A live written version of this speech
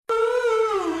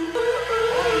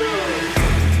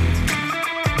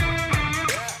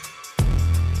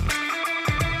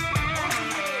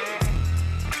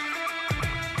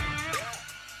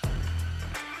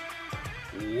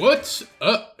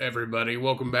everybody?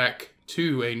 Welcome back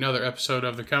to another episode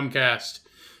of the Cumcast,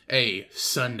 a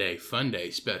Sunday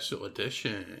Funday special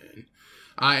edition.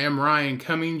 I am Ryan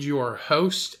Cummings, your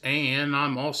host, and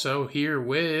I'm also here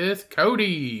with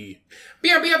Cody.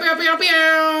 Pew, pew, pew, pew,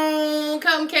 pew!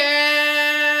 Cumcast!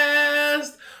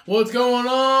 What's going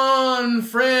on,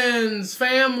 friends,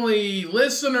 family,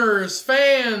 listeners,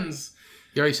 fans?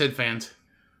 You already said fans.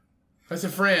 I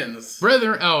said friends.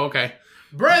 Brethren. Oh, okay.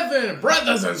 Brethren,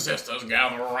 brothers and sisters,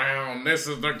 gather around. This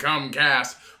is the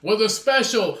Cumcast with a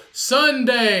special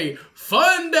Sunday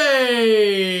Funday.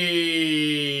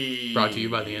 Brought to you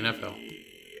by the NFL.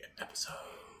 Episode.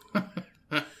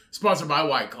 Sponsored by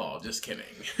White Claw. Just kidding.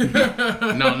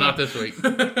 No, not this week.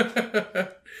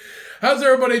 How's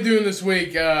everybody doing this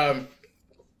week? I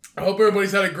hope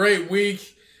everybody's had a great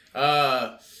week.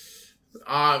 I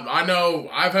know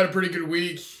I've had a pretty good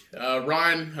week.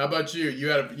 Ryan, how about you? You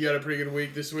had a pretty good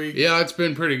week this week? Yeah, it's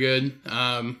been pretty good.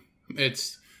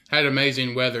 It's had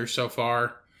amazing weather so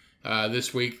far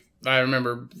this week. I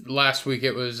remember last week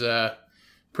it was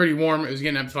pretty warm. It was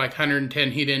getting up to like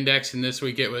 110 heat index, and this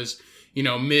week it was, mid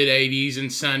 80s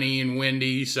and sunny and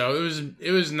windy. So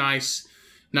it was nice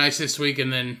this week.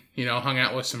 And then, hung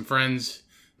out with some friends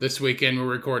this weekend. We're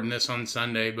recording this on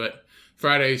Sunday, but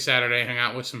Friday, Saturday, hung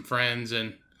out with some friends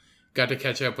and got to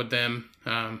catch up with them.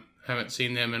 Haven't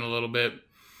seen them in a little bit.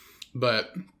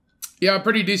 But, yeah, a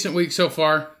pretty decent week so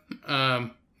far.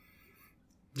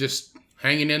 Just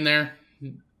hanging in there,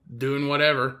 doing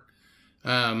whatever.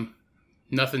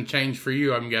 Nothing changed for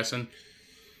you, I'm guessing.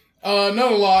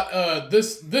 Not a lot.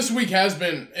 This week it's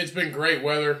been great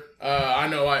weather. I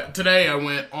know today I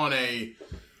went on a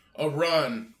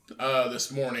run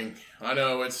this morning. I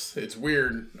know it's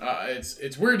weird.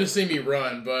 It's weird to see me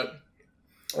run, but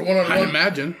I went on a run. I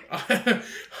imagine.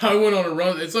 I went on a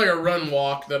run. It's like a run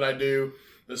walk that I do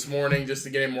this morning just to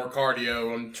get in more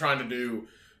cardio. I'm trying to do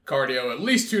cardio at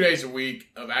least 2 days a week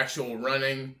of actual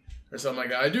running or something like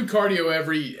that. I do cardio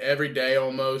every day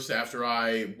almost after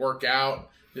I work out,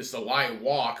 just a light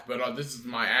walk, but this is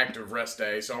my active rest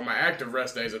day. So on my active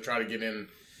rest days, I try to get in.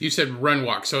 You said run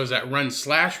walk. So is that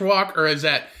run/walk, or is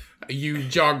that you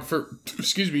jog for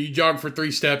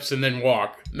 3 steps and then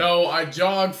walk? No, I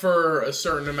jog for a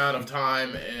certain amount of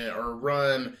time or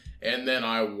run, and then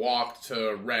I walk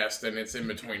to rest, and it's in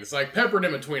between. It's like peppered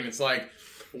in between. It's like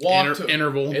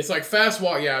interval. It's like fast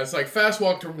walk. Yeah, it's like fast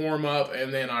walk to warm up,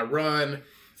 and then I run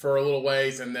for a little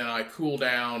ways, and then I cool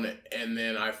down, and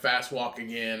then I fast walk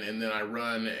again, and then I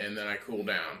run, and then I cool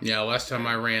down. Yeah, last time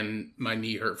I ran, my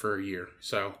knee hurt for a year,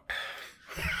 so.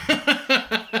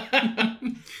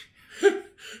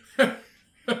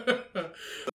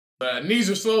 Knees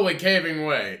are slowly caving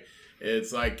away.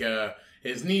 It's like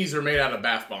his knees are made out of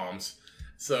bath bombs.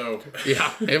 So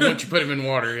yeah, once you put them in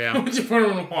water, yeah. Once you put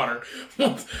them in water,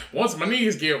 once my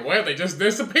knees get wet, they just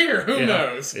disappear. Who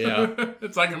knows? Yeah,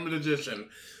 it's like a magician.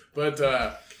 But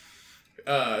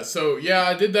so yeah,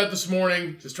 I did that this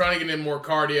morning, just trying to get in more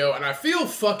cardio, and I feel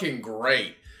fucking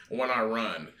great when I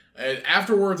run. And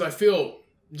afterwards, I feel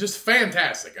just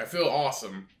fantastic. I feel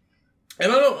awesome.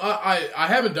 And I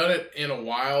haven't done it in a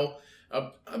while.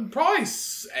 Probably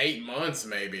 8 months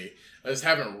maybe. I just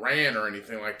haven't ran or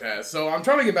anything like that. So I'm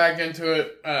trying to get back into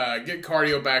it, get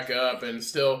cardio back up, and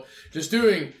still just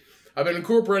I've been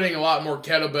incorporating a lot more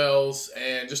kettlebells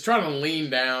and just trying to lean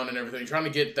down and everything, trying to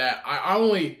get that. I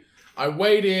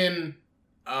weighed in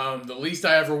the least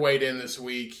I ever weighed in this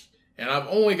week, and I've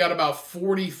only got about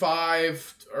 40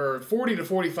 to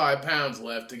 45 pounds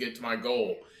left to get to my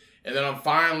goal. And then I'm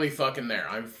finally fucking there.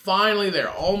 I'm finally there.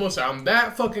 Almost. I'm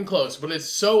that fucking close. But it's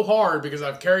so hard because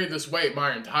I've carried this weight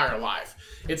my entire life.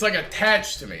 It's like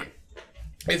attached to me.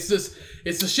 It's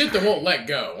the shit that won't let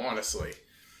go, honestly.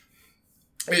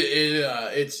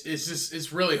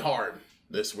 It's really hard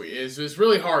this week. It's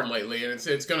really hard lately, and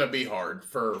it's gonna be hard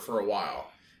for a while.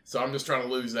 So I'm just trying to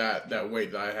lose that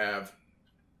weight that I have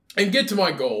and get to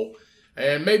my goal,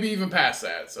 and maybe even past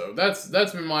that. So that's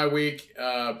been my week,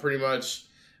 pretty much.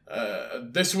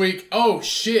 This week, oh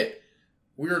shit,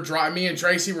 me and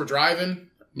Tracy were driving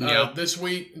this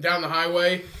week down the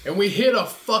highway, and we hit a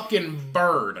fucking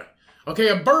bird. Okay,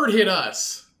 a bird hit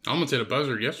us. I almost hit a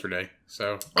buzzard yesterday.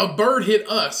 So a bird hit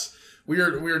us. We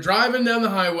were driving down the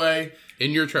highway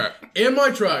in your truck. In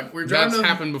my truck, we were driving. That's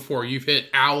happened before. You've hit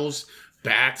owls,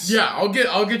 bats. Yeah, I'll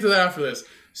get to that after this.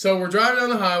 So we're driving down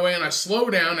the highway, and I slow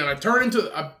down, and I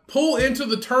pull into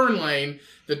the turn lane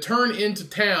to turn into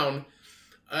town.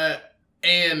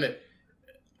 And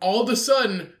all of a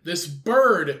sudden, this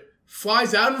bird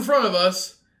flies out in front of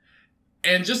us,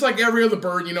 and just like every other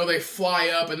bird, they fly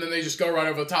up, and then they just go right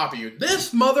over the top of you.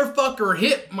 This motherfucker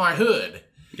hit my hood.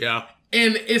 Yeah.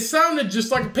 And it sounded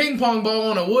just like a ping pong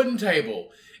ball on a wooden table.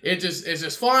 It's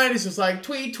just flying. It's just like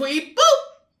tweet, tweet, boop.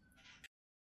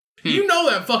 You know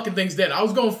that fucking thing's dead. I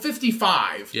was going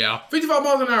 55. Yeah. 55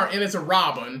 miles an hour, and it's a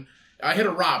robin. I hit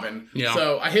a robin. Yeah.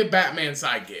 So I hit Batman's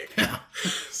sidekick.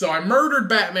 So I murdered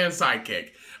Batman's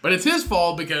sidekick. But it's his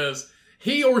fault because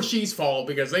he or she's fault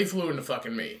because they flew into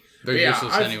fucking me. They're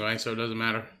useless anyway, so it doesn't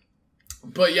matter.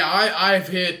 But yeah, I've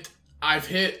hit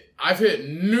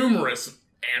numerous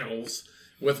animals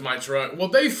with my truck. Well,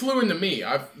 they flew into me.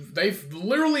 They've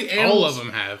literally animals. All of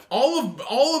them have.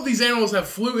 All of these animals have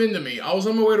flew into me. I was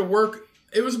on my way to work.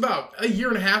 It was about a year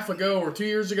and a half ago or 2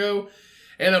 years ago,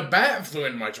 and a bat flew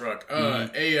into my truck.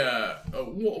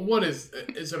 What is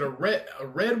it? A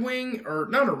red wing or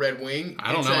not a red wing?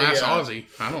 I don't know. Ask Ozzy.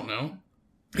 I don't know.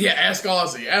 Yeah, ask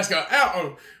Ozzy.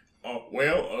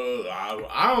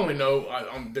 I only know.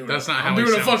 I'm doing. That's not how I'm doing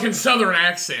he a sounds. Fucking Southern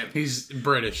accent. He's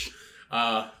British.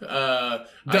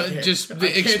 Just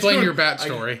explain your bat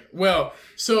story.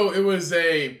 So it was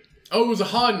a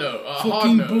hog nose.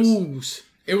 Fucking bulls.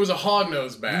 It was a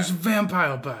hog-nosed bat. It was a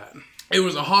vampire bat. It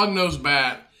was a hog-nosed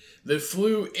bat that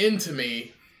flew into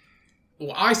me.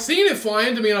 Well, I seen it fly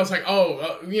into me, and I was like,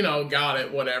 got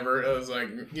it, whatever. It was like,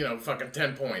 fucking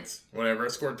 10 points, whatever. I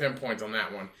scored 10 points on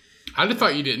that one. I just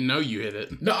thought you didn't know you hit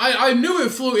it. No, I knew it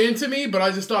flew into me, but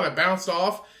I just thought it bounced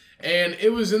off. And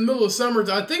it was in the middle of summer.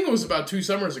 I think it was about 2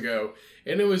 summers ago.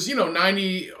 And it was,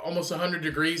 90, almost 100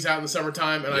 degrees out in the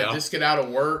summertime. And I just get out of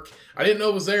work. I didn't know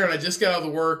it was there, and I just got out of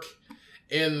the work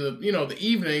in the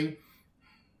evening.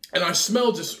 And I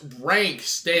smelled just rank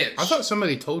stench. I thought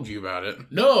somebody told you about it.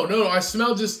 No. I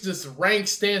smelled just this rank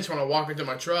stench when I walk into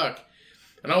my truck.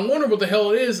 And I wonder what the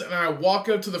hell it is. And I walk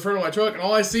up to the front of my truck, and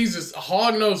all I see is this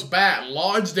hog-nosed bat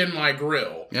lodged in my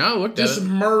grill. Yeah, I looked at it. Just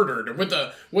murdered with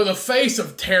a face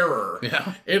of terror.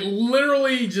 Yeah. It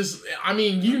literally just,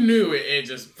 you knew it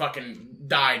just fucking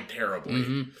died terribly.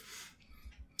 Mm-hmm.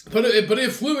 But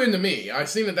it flew into me. I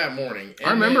seen it that morning.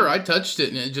 I remember I touched it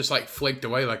and it just like flaked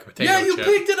away like a potato chip. Yeah, you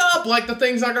picked it up like the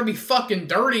thing's not gonna be fucking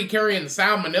dirty carrying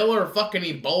salmonella or fucking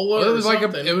Ebola. Well, it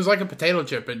was like a potato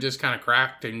chip. It just kind of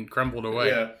cracked and crumbled away.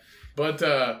 Yeah, but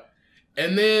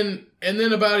and then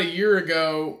about a year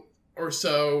ago or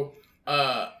so,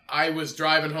 I was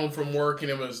driving home from work and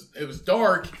it was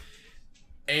dark,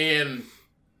 and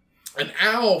an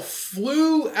owl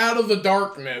flew out of the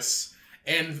darkness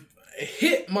and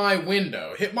hit my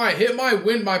window, hit my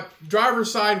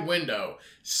driver's side window,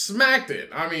 smacked it.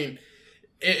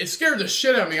 It scared the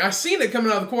shit out of me. I seen it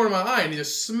coming out of the corner of my eye, and he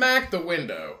just smacked the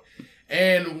window.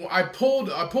 And I pulled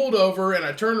over, and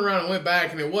I turned around and went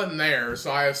back, and it wasn't there. So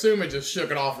I assume it just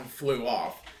shook it off and flew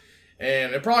off.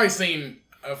 And it probably seen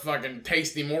a fucking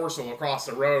tasty morsel across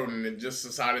the road, and it just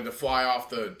decided to fly off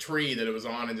the tree that it was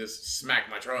on and just smack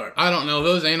my truck. I don't know.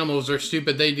 Those animals are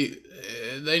stupid.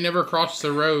 They never cross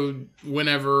the road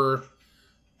whenever,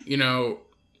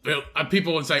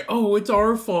 people would say, "Oh, it's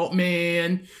our fault,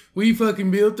 man. We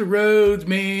fucking built the roads,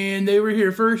 man. They were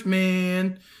here first,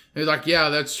 man." It's like, yeah,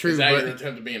 that's true. Is that your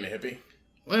attempt at being a hippie?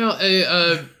 Well,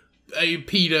 a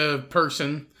PETA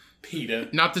person. PETA.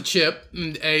 Not the chip.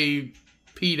 A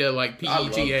PETA, like PETA. I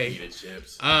love PETA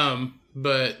chips.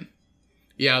 But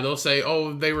yeah, they'll say,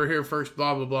 "Oh, they were here first,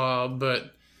 blah blah blah."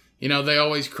 But they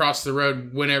always cross the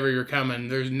road whenever you're coming.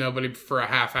 There's nobody for a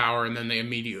half hour, and then they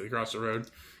immediately cross the road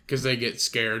because they get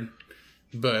scared.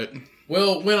 But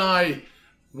when I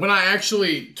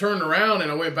actually turned around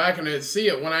and I went back and I didn't see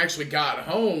it, when I actually got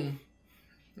home,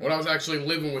 when I was actually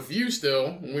living with you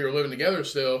still, when we were living together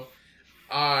still,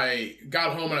 I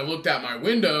got home and I looked out my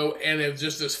window, and it was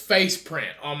just this face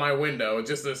print on my window.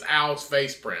 Just this owl's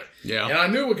face print. Yeah. And I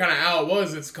knew what kind of owl it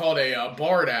was. It's called a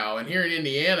barred owl. And here in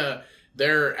Indiana,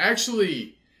 there's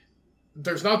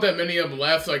not that many of them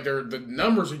left. Like, the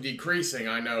numbers are decreasing,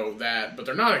 I know that, but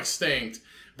they're not extinct.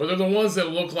 But they're the ones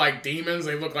that look like demons.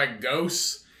 They look like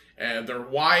ghosts. And they're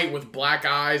white with black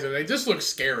eyes, and they just look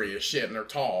scary as shit, and they're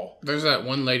tall. There's that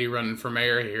one lady running for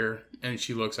mayor here, and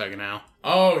she looks like an owl.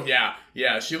 Oh, yeah.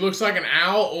 Yeah, she looks like an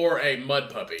owl or a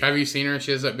mud puppy. Have you seen her?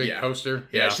 She has that big poster.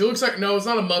 Yeah, she looks like... No, it's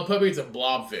not a mud puppy. It's a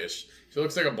blobfish. She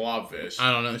looks like a blobfish.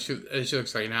 I don't know. She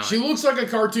looks like an owl. She looks like a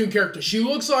cartoon character. She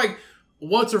looks like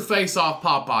What's-Her-Face-Off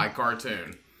Popeye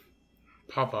cartoon.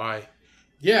 Popeye?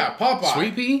 Yeah, Popeye.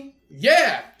 Sweet Pea?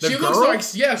 Yeah. She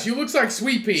looks like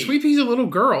Sweet Pea. Sweet Pea's a little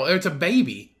girl. It's a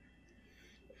baby.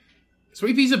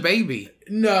 Sweet Pea's a baby.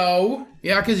 No.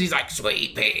 Yeah, because he's like,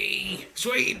 Sweet Pea.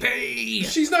 Sweet Pea.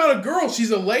 She's not a girl.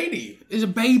 She's a lady. It's a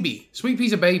baby. Sweet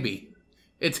Pea's a baby.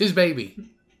 It's his baby.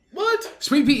 What?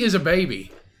 Sweet Pea is a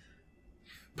baby.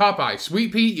 Popeye.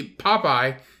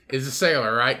 Popeye is a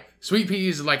sailor, right? Sweet Pea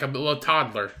is like a little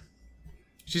toddler.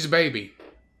 She's a baby.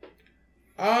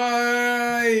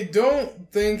 I don't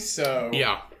think so.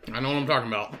 Yeah, I know what I'm talking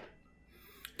about.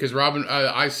 Because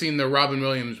I've seen the Robin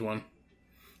Williams one.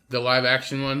 The live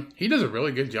action one. He does a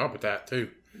really good job with that, too.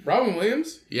 Robin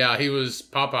Williams? Yeah, he was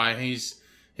Popeye.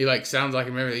 He like sounds like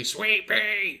him everything. Sweet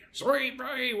pea,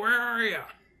 where are you?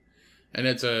 And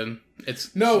it's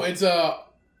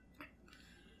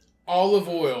Olive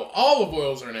Oil. Olive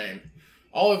Oil's her name.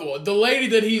 Olive Oil. The lady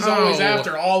that he's always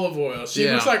after, Olive Oil. She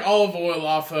looks like Olive Oil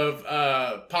off of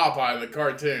Popeye, the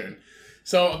cartoon.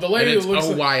 So the lady that looks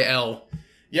OYL.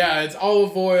 Yeah, it's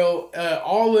olive oil,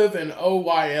 olive and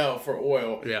OYL for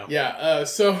oil. Yeah. Yeah,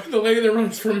 so the lady that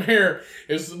runs from here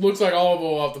looks like olive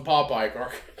oil off the Popeye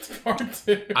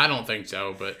cartoon. I don't think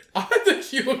so, but I think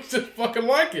she looks just fucking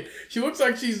like it. She looks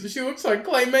like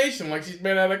claymation, like she's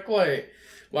made out of clay.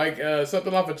 Like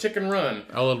something off a Chicken Run.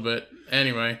 A little bit.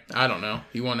 Anyway, I don't know.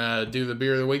 You want to do the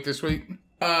beer of the week this week?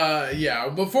 Yeah.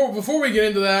 Before we get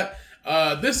into that,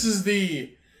 this is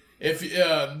the...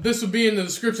 this will be in the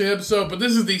description of the episode, but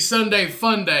this is the Sunday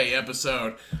Funday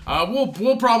episode.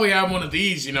 We'll probably have one of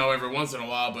these, every once in a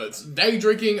while, but day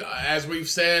drinking, as we've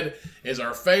said, is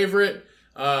our favorite,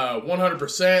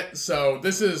 100%. So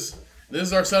this is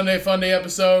our Sunday Funday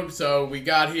episode. So we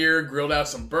got here, grilled out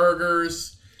some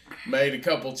burgers, made a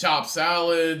couple chopped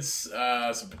salads,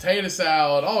 some potato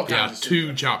salad, all kinds of shit.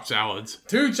 2 chopped salads.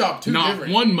 Two Not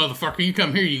different. one, motherfucker. You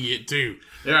come here, you get 2.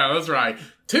 Yeah, that's right.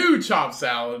 2 chopped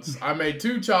salads. I made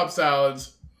 2 chopped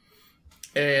salads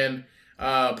and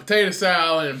potato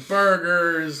salad and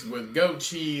burgers with goat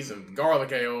cheese and garlic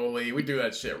aioli. We do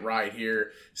that shit right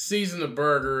here. Season the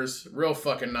burgers, real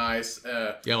fucking nice.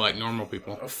 Yeah, like normal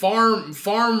people. A farm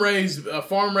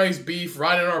raised beef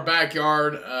right in our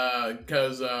backyard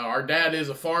because our dad is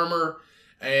a farmer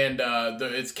and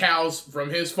it's cows from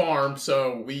his farm,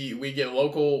 so we get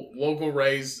local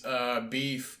raised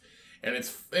beef. And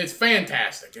it's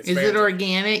fantastic. Is it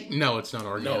organic? No, it's not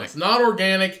organic. No, it's not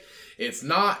organic. It's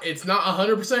not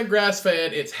 100% grass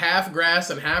fed. It's half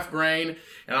grass and half grain,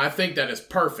 and I think that is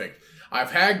perfect.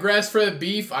 I've had grass fed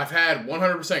beef. I've had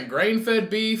 100% grain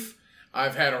fed beef.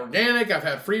 I've had organic. I've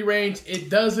had free range. It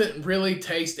doesn't really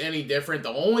taste any different. The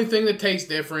only thing that tastes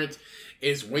different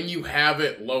is when you have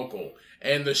it local.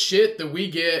 And the shit that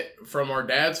we get from our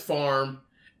dad's farm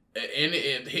in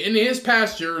his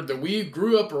pasture that we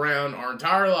grew up around our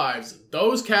entire lives,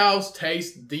 those cows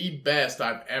taste the best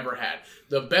I've ever had.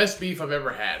 The best beef I've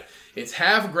ever had. It's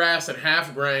half grass and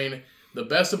half grain. The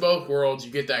best of both worlds.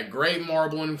 You get that great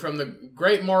marbling and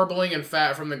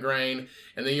fat from the grain,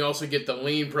 and then you also get the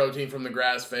lean protein from the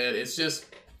grass fed. It's just,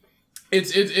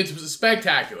 it's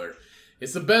spectacular.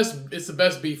 It's the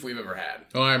best beef we've ever had.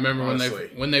 Oh, I remember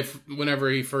honestly. whenever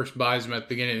he first buys them at the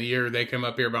beginning of the year, they come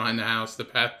up here behind the house. The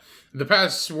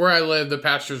past where I live, the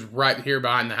pasture's right here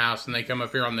behind the house, and they come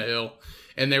up here on the hill.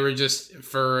 And they were just,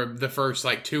 for the first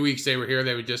 2 weeks they were here,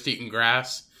 they were just eating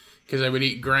grass because they would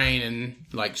eat grain and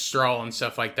straw and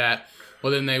stuff like that.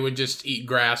 Well, then they would just eat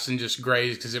grass and just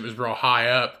graze because it was real high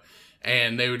up.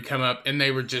 And they would come up and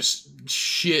they were just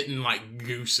shitting like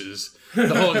gooses the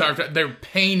whole entire time. They were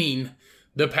painting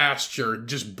the pasture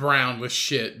just brown with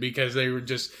shit because they were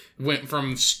just went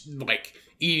from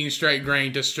eating straight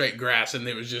grain to straight grass, and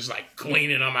it was just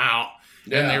cleaning them out.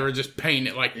 Yeah. And they were just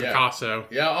painting it like Picasso.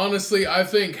 Yeah, honestly, I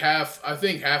think half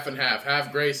and half.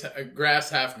 Half grass,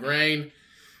 half grain.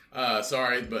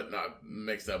 Sorry, but not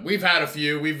mixed up. We've had a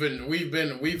few. We've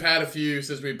had a few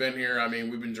since we've been here. I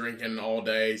mean, we've been drinking all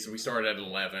day. So we started at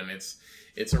 11.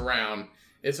 It's around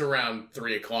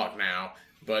 3:00 now.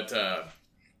 But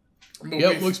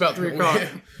looks about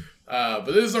 3:00. But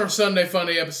this is our Sunday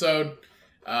Funday episode.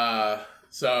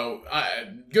 So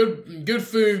good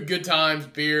food, good times,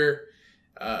 beer.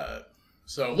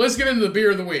 So let's get into the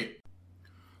beer of the week.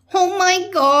 Oh my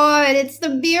god, it's the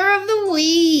beer of the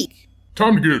week.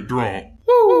 Time to get drunk.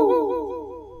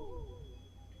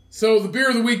 So the beer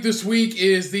of the week this week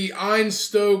is the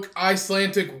Einstök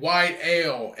Icelandic White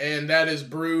Ale, and that is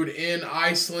brewed in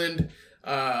Iceland.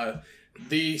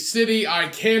 The city I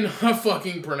cannot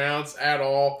fucking pronounce at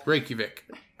all. Reykjavik.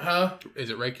 Huh?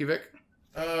 Is it Reykjavik?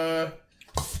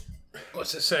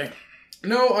 What's it say?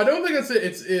 No, I don't think that's it.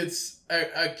 It's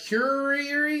a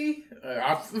curry.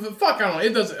 I don't know.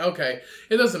 It doesn't. Okay,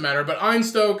 it doesn't matter. But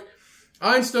Einstök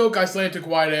Icelandic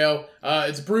White Ale.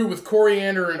 It's brewed with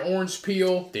coriander and orange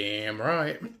peel. Damn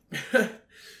right.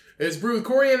 It's brewed with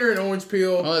coriander and orange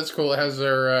peel. Oh, that's cool. It has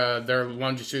their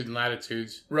longitude and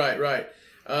latitudes. Right.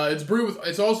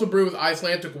 It's also brewed with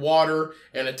Icelandic water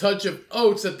and a touch of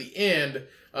oats at the end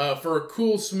for a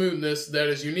cool smoothness that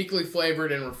is uniquely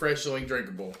flavored and refreshingly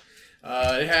drinkable.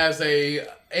 It has a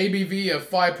ABV of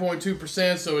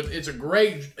 5.2%, so it's a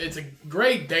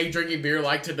great day drinking beer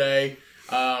like today.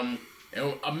 And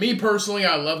me personally,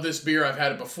 I love this beer. I've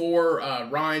had it before.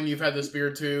 Ryan, you've had this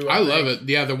beer too. I love it.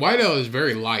 Yeah, the white ale is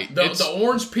very light. The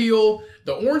orange peel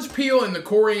and the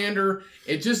coriander.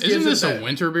 It just isn't gives this a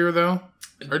winter beer though,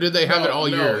 or did they have it all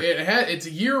year? It's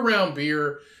a year-round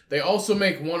beer. They also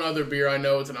make one other beer. I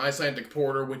know it's an Icelandic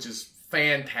porter, which is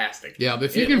fantastic. Yeah, but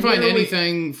if you can find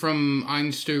anything from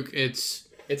Einstök, it's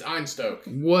Einstök.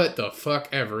 What the fuck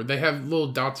ever. They have little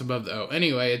dots above the O.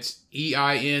 Anyway, it's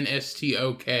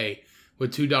EINSTOK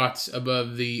with 2 dots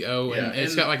above the O, and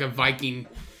it's got like a Viking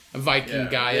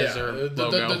guy as their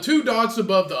logo. The 2 dots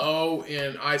above the O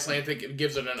in Icelandic, it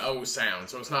gives it an O sound,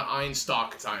 so it's not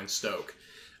Einstök, it's Einstök.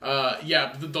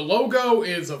 The logo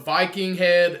is a Viking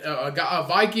head, a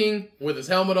Viking with his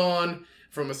helmet on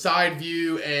from a side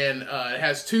view, and it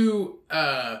has 2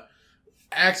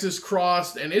 axes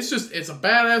crossed, and it's a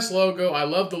badass logo. I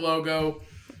love the logo,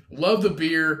 love the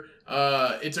beer.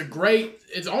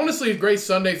 It's honestly a great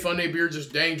Sunday Funday beer,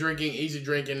 just dang drinking, easy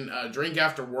drinking, drink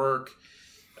after work,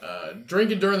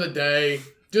 drinking during the day,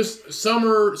 just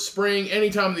summer, spring, any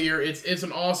time of the year. It's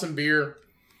an awesome beer.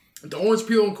 The orange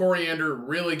peel and coriander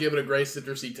really give it a great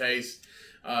citrusy taste.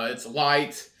 It's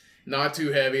light, not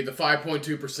too heavy. The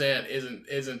 5.2%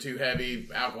 isn't too heavy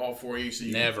alcohol for you, so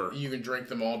you can drink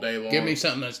them all day long. Give me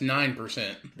something that's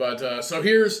 9%. But so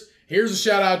here's a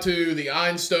shout out to the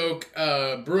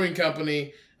Einstök Brewing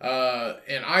Company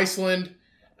in Iceland,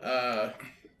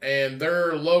 and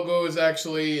their logo is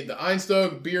actually the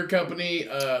Einstök Beer Company,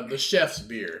 the Chef's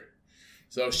Beer.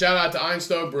 So shout out to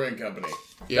Einstök Brewing Company.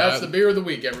 Yeah, that's the beer of the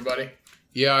week, everybody.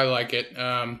 Yeah, I like it.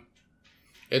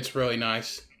 It's really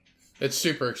nice. It's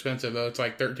super expensive though. It's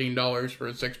like $13 for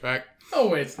a 6-pack.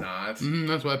 Oh, it's not.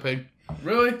 That's what I paid.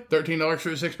 Really? $13 for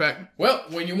a 6-pack. Well,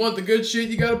 when you want the good shit,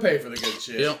 you got to pay for the good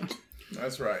shit. Yep.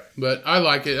 That's right. But I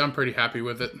like it. I'm pretty happy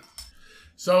with it.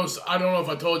 So I don't know if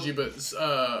I told you, but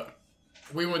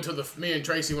me and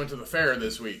Tracy went to the fair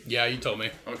this week. Yeah, you told me.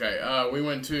 Okay. We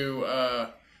went to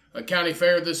a county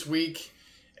fair this week,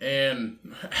 and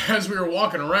as we were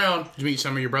walking around, did you meet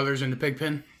some of your brothers in the pig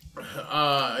pen?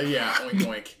 Yeah, oink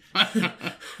oink.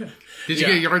 Did you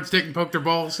get a yardstick and poke their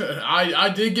balls? I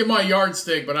did get my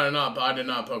yardstick, but I did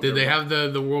not poke. Did they have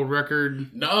the world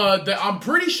record? No, I'm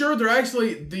pretty sure they're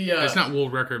actually the. It's not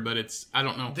world record, but it's, I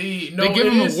don't know. They give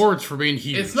them awards for being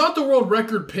huge. It's not the world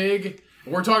record pig.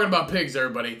 We're talking about pigs,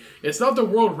 everybody. It's not the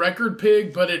world record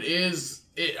pig, but it is.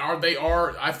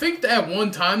 I think at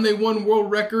one time they won world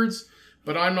records,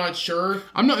 but I'm not sure.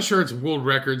 I'm not sure it's world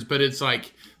records, but it's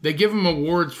like they give them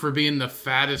awards for being the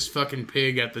fattest fucking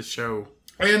pig at the show.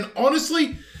 And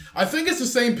honestly, I think it's the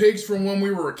same pigs from when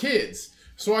we were kids.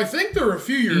 So I think they're a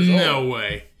few years old. No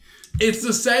way. It's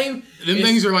the same. Them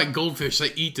things are like goldfish.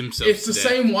 They eat themselves. It's the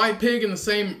same white pig and the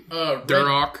same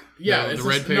Duroc. Yeah, the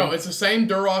red pig. No, it's the same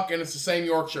Duroc and it's the same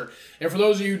Yorkshire. And for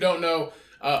those of you who don't know,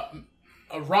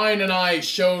 Ryan and I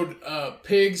showed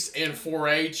pigs in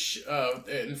 4-H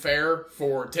in fair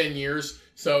for 10 years.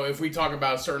 So if we talk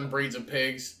about certain breeds of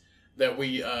pigs that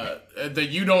that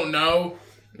you don't know,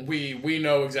 we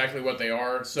know exactly what they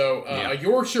are. So a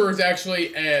Yorkshire is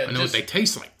actually I know what they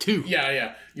taste like too.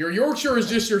 Yeah. Your Yorkshire is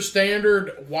just your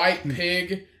standard white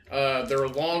pig. They're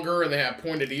longer and they have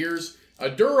pointed ears. A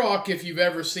Duroc, if you've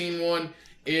ever seen one,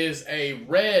 is a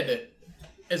red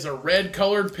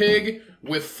colored pig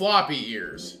with floppy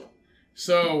ears.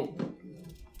 So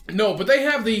no, but they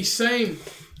have the same.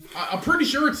 I'm pretty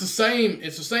sure it's the same.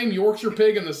 It's the same Yorkshire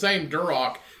pig and the same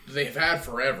Duroc that they've had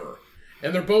forever.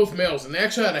 And they're both males. And they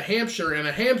actually had a Hampshire. And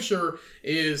a Hampshire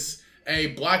is a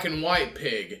black and white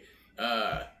pig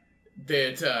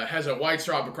that has a white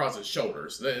stripe across its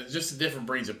shoulders. Just different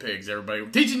breeds of pigs, everybody. We're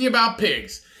teaching you about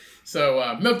pigs.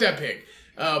 So, milk that pig.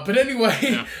 But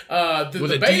anyway,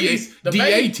 the babies...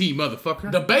 D-A-T,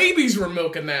 motherfucker. The babies were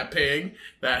milking that pig.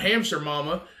 That Hampshire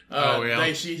mama.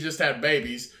 She just had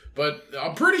babies. But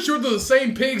I'm pretty sure they're the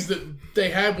same pigs that they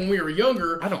had when we were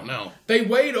younger. I don't know. They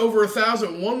weighed over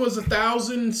 1,000. One was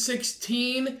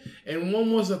 1,016 and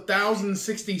one was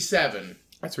 1,067.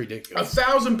 That's ridiculous.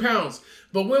 1,000 pounds.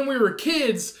 But when we were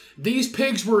kids, these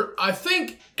pigs were, I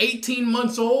think, 18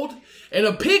 months old. And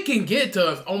a pig can get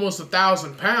to almost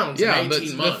 1,000 pounds in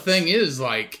 18 months. The thing is,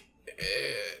 like,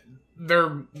 they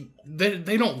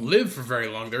don't live for very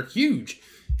long. They're huge.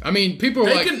 I mean, people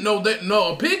are a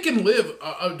pig can live,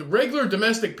 a regular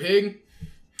domestic pig,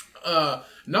 not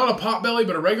a potbelly,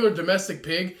 but a regular domestic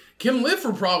pig can live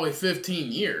for probably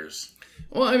 15 years.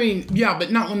 Well, I mean, yeah,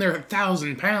 but not when they're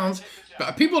 1,000 pounds.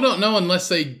 People don't know unless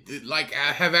they, like,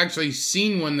 have actually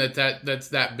seen one that's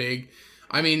that big.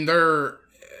 I mean,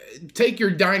 take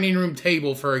your dining room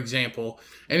table, for example,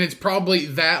 and it's probably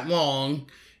that long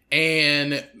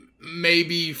and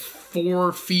maybe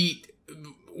 4 feet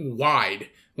wide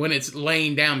when it's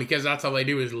laying down, because that's all they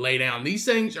do is lay down. These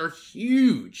things are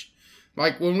huge.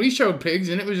 Like when we showed pigs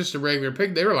and it was just a regular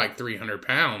pig, they were like 300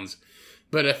 pounds.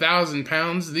 But 1,000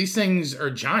 pounds, these things are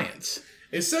giants.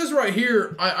 It says right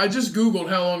here, I just Googled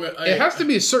how long... It has to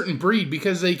be a certain breed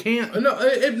because they can't... No,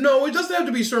 it doesn't have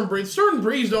to be certain breeds. Certain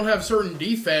breeds don't have certain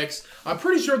defects. I'm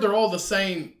pretty sure they're all the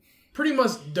same, pretty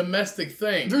much domestic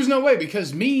thing. There's no way,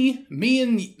 because me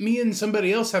and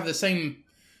somebody else have the same...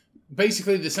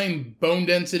 Basically the same bone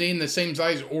density and the same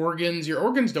size organs. Your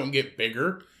organs don't get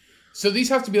bigger. So these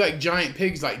have to be like giant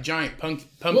pigs, like giant pumpkins.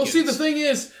 Well, see, the thing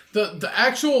is, the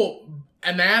actual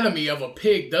anatomy of a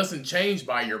pig doesn't change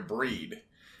by your breed.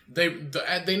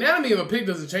 The anatomy of a pig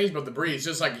doesn't change by the breed. It's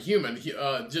just like a human.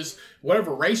 Just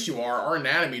whatever race you are, our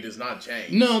anatomy does not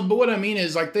change. No, but what I mean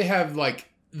is, like, they have, like,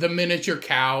 the miniature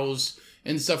cows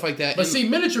and stuff like that. But see,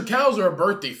 miniature cows are a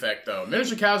birth defect, though.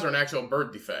 Miniature cows are an actual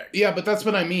birth defect. Yeah, but that's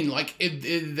what I mean. Like,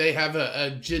 they have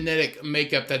a genetic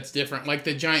makeup that's different. Like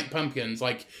the giant pumpkins.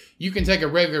 Like, you can take a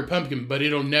regular pumpkin, but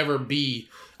it'll never be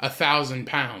 1,000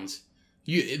 pounds.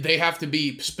 They have to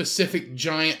be specific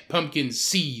giant pumpkin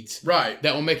seeds. Right.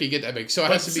 That will make it get that big. So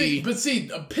it has to be... But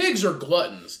see, pigs are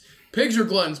gluttons. Pigs are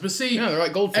gluttons. But see... Yeah, they're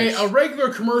like goldfish. A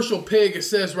regular commercial pig, it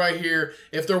says right here,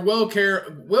 if they're well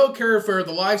cared for,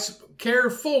 the lifespan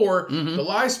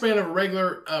of a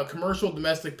regular commercial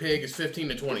domestic pig is 15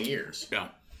 to 20 years. Yeah.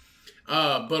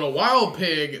 But a wild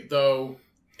pig, though,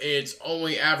 it's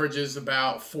only averages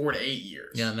about 4 to 8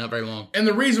 years. Yeah, not very long. And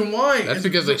the reason why... That's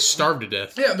because they starve to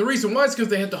death. Yeah, the reason why is because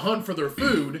they have to hunt for their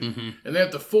food, and they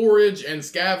have to forage and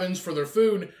scavenge for their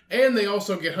food, and they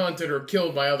also get hunted or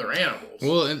killed by other animals.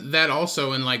 Well, and that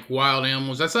also in, like, wild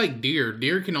animals, that's like deer.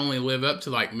 Deer can only live up to,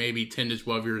 like, maybe 10 to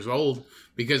 12 years old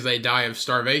because they die of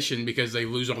starvation because they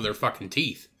lose all their fucking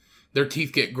teeth. Their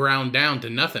teeth get ground down to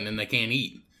nothing and they can't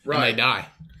eat. Right. And they die.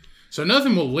 So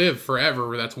nothing will live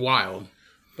forever that's wild.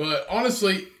 But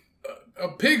honestly,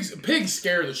 pigs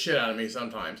scare the shit out of me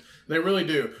sometimes. They really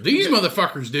do. These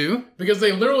motherfuckers do. Because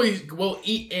they literally will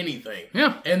eat anything.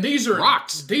 Yeah. And these are...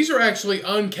 Rocks. These are actually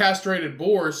uncastrated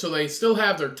boars, so they still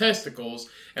have their testicles.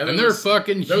 And they're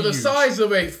fucking huge. They're the size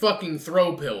of a fucking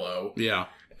throw pillow. Yeah.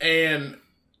 And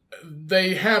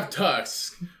they have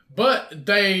tusks. But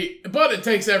it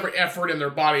takes every effort in their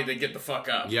body to get the fuck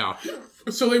up. Yeah.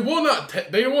 So they will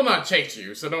not chase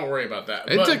you. So don't worry about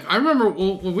that. I remember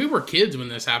when we were kids when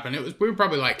this happened. We were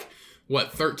probably like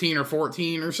 13 or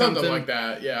 14 or something like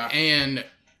that. Yeah. And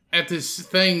at this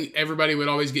thing, everybody would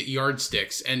always get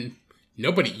yardsticks, and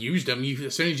nobody used them.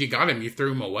 As soon as you got them, you threw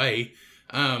them away.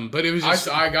 But it was just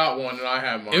I got one and I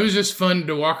have mine. It was just fun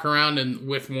to walk around and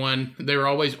with one. They were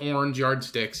always orange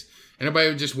yardsticks, and everybody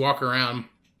would just walk around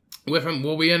with them.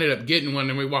 Well, we ended up getting one,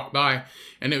 and we walked by,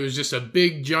 and it was just a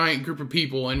big, giant group of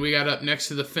people, and we got up next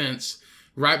to the fence,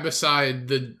 right beside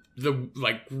the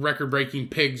like record-breaking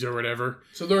pigs or whatever.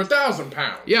 So they're 1,000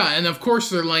 pounds. Yeah, and of course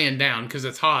they're laying down because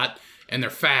it's hot, and they're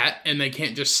fat, and they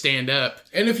can't just stand up.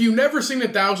 And if you've never seen a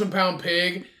 1,000-pound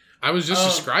pig, I was just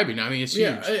describing. I mean, it's huge.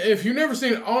 Yeah, if you've never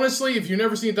seen a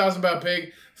 1,000-pound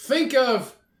pig, think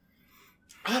of,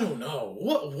 I don't know,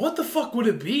 what the fuck would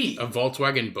it be? A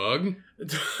Volkswagen Bug?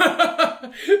 That's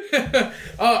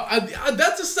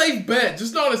a safe bet.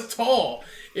 Just not as tall.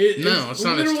 It's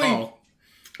not as tall.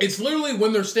 It's literally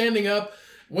when they're standing up.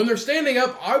 When they're standing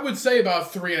up, I would say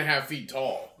about 3.5 feet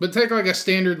tall. But take like a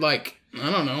standard, like, I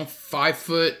don't know, 5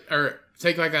 foot, or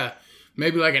take like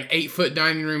maybe like an 8 foot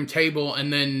dining room table,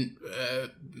 and then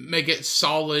make it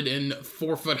solid and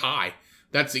 4 foot high.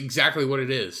 That's exactly what it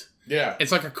is. Yeah.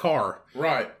 It's like a car.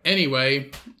 Right. Anyway,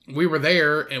 we were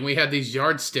there, and we had these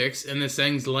yardsticks, and this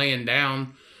thing's laying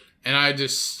down, and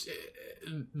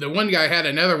the one guy had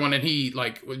another one, and he,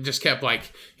 like, just kept,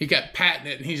 like, he kept patting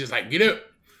it, and he's just like, get up,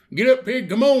 pig,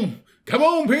 come on,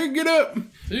 pig, get up,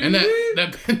 and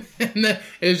that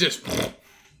it was just,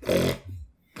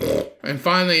 and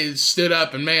finally it stood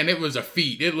up, and man, it was a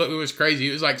feat. It was crazy.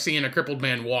 It was like seeing a crippled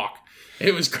man walk.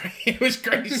 It was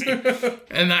crazy.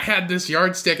 And I had this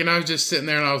yardstick, and I was just sitting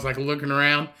there, and I was like looking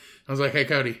around. I was like, hey,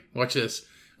 Cody, watch this.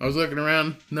 I was looking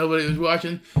around, nobody was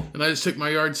watching, and I just took my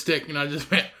yardstick, and I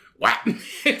just went, whap,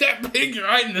 hit that pig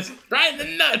right in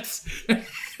the nuts.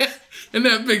 And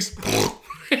that pig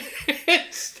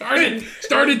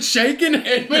started shaking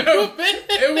and moving.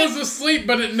 It was asleep,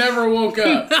 but it never woke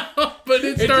up. No, but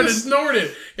it started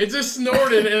snorted. It just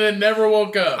snorted and it never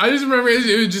woke up. I just remember it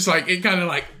was just like, it kind of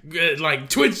like like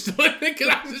twitched a little bit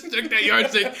because I just took that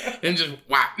yardstick and just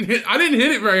whack. I didn't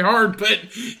hit it very hard,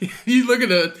 but you look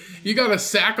at you got a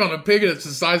sack on a pig that's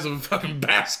the size of a fucking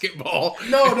basketball.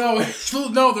 No,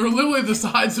 they're literally the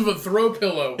size of a throw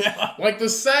pillow. Yeah. Like the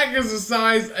sack is the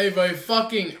size of a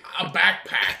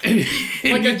backpack.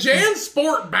 Like a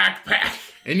JanSport backpack.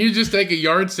 And you just take a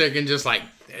yardstick and just like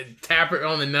tap it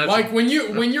on the nuts. Like when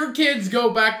your kids go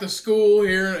back to school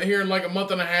here in like a month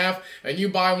and a half, and you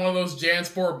buy one of those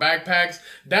JanSport backpacks,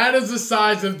 that is the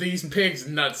size of these pigs'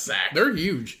 nutsack. They're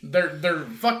huge. They're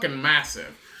fucking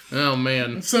massive. Oh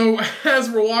man. So as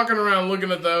we're walking around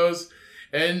looking at those,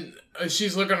 and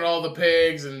she's looking at all the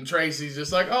pigs, and Tracy's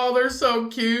just like, "Oh, they're so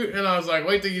cute." And I was like,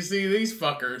 "Wait till you see these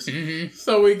fuckers." Mm-hmm.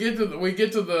 So we get to the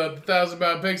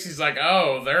 1,000-pound pigs. She's like,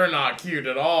 "Oh, they're not cute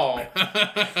at all."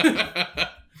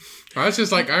 I was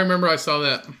just like, I remember I saw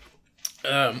that,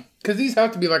 because these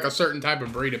have to be like a certain type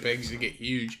of breed of pigs to get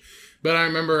huge. But I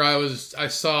remember I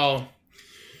saw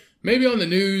maybe on the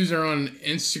news or on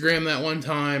Instagram that one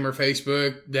time or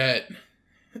Facebook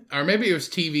or maybe it was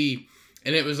TV,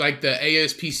 and it was like the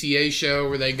ASPCA show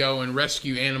where they go and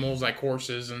rescue animals like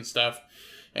horses and stuff.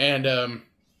 And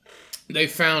they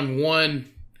found one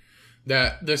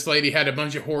that this lady had a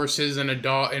bunch of horses and a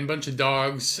bunch of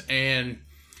dogs, and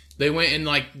they went in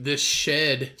like this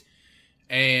shed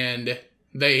and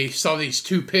they saw these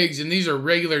 2 pigs, and these are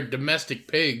regular domestic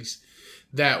pigs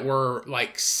that were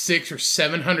like 600 or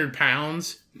 700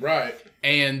 pounds. Right.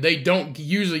 And they don't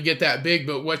usually get that big,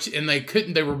 but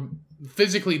they were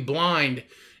physically blind,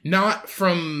 not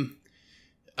from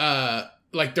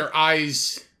like their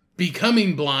eyes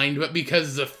becoming blind, but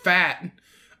because the fat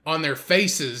on their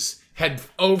faces had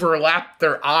overlapped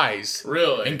their eyes.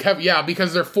 Really? And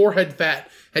because their forehead fat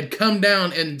had come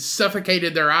down and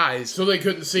suffocated their eyes. So they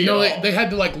couldn't see No, at all. they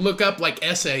had to like look up like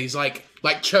essays, like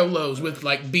cholos with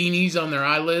like beanies on their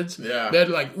eyelids. Yeah. They had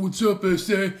to like, "What's up,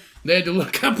 essay?" They had to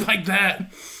look up like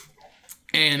that.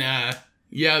 And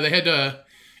they had to,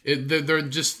 they're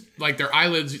just like their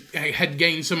eyelids had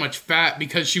gained so much fat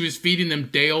because she was feeding them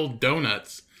day-old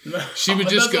donuts. She would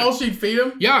just all she'd feed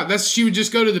them? Yeah, she would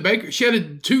just go to the bakery. She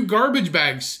had 2 garbage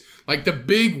bags, like the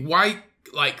big white,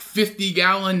 like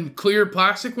 50-gallon clear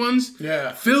plastic ones,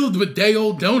 filled with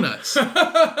day-old donuts.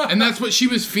 And that's what she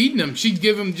was feeding them. She'd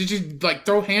give them, just like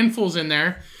throw handfuls in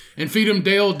there and feed them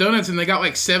day-old donuts, and they got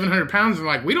like 700 pounds. And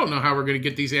like, we don't know how we're going to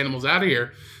get these animals out of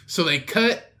here. So they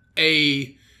cut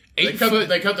a 8-foot...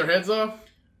 They cut their heads off?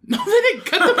 No, they didn't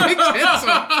cut the pig's heads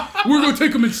off. We're going to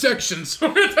take them in sections.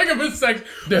 We're going to take them in sections.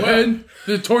 The head,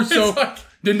 the torso,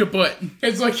 then the butt.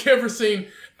 It's like you ever seen...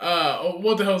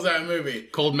 what the hell's that movie?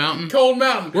 Cold Mountain. Cold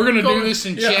Mountain. We're gonna do this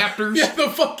in chapters. Yeah, the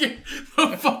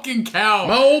fucking cow.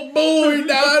 My old boy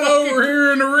died over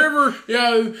here in the river.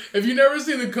 Yeah, if you've never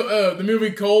seen the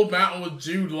movie Cold Mountain with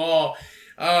Jude Law,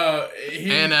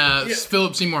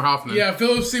 Philip Seymour Hoffman. Yeah,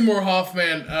 Philip Seymour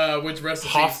Hoffman, which rest in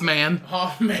peace. Hoffman.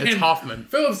 It's Hoffman.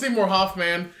 Philip Seymour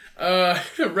Hoffman,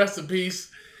 rest in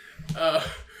peace.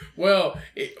 Well,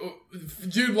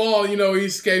 Jude Law, he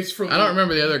escapes from... I don't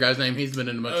remember the other guy's name. He's been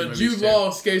in a bunch of movies. Jude Law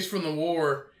escapes from the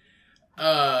war.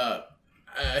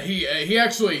 He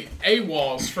actually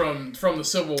AWOLs from the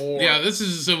Civil War. Yeah, this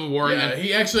is the Civil War. Yeah,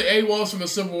 he actually AWOLs from the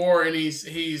Civil War, and he's.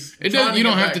 You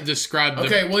don't have to describe the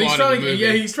plot of the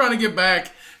movie. He's trying to get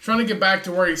back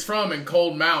to where he's from in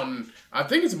Cold Mountain. I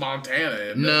think it's Montana.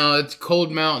 Isn't it? No, it's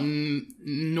Cold Mountain,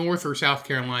 North or South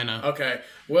Carolina. Okay,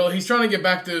 well, he's trying to get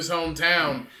back to his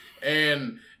hometown,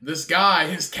 and this guy,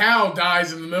 his cow,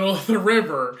 dies in the middle of the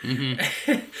river.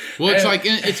 Mm-hmm. Well, it's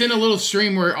it's in a little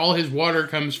stream where all his water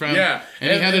comes from. Yeah,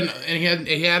 and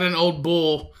he had an old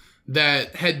bull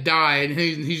that had died. And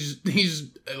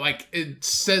he's like,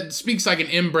 speaks like an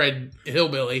inbred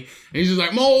hillbilly. And he's just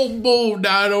like, my old bull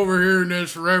died over here in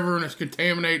this river, and it's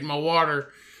contaminating my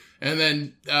water. And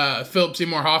then Philip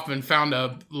Seymour Hoffman found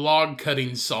a log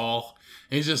cutting saw.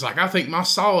 And he's just like, I think my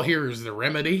saw here is the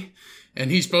remedy. And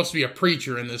he's supposed to be a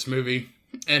preacher in this movie.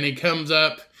 And he comes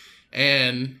up,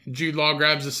 and Jude Law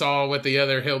grabs the saw with the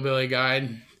other hillbilly guy.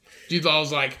 And Jude Law's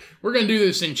like, we're going to do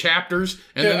this in chapters.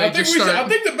 And then I think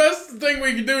the best thing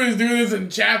we can do is do this in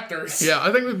chapters. Yeah,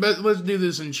 I think let's do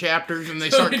this in chapters. And they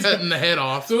start cutting the head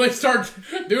off. So they start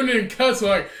doing it in cuts.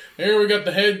 Like, here we got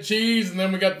the head cheese, and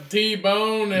then we got the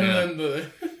T-bone, and then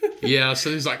the... Yeah, so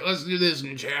he's like, let's do this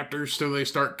in chapters. So they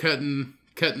start cutting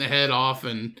the head off,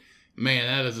 and... Man,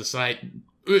 that is a sight.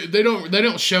 They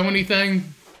don't show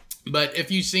anything, but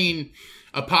if you've seen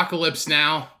Apocalypse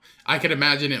Now, I can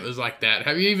imagine it was like that.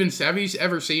 Have you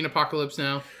ever seen Apocalypse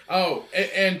Now? Oh,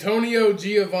 Antonio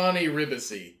Giovanni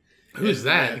Ribisi. Who's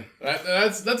that?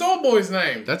 That's old boy's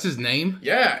name. That's his name?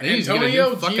 Yeah,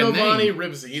 Antonio Giovanni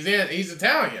Ribisi. He's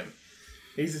Italian.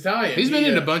 He's Italian. He's been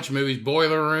in a bunch of movies.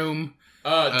 Boiler Room.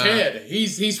 Ted.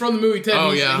 He's from the movie Ted.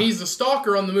 Oh, He's the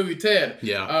stalker on the movie Ted.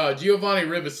 Yeah. Giovanni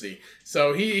Ribisi.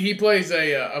 So he plays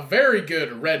a very good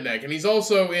redneck, and he's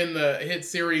also in the hit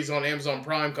series on Amazon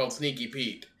Prime called Sneaky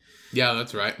Pete. Yeah,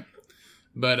 that's right.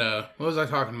 But what was I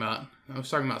talking about? I was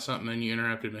talking about something and you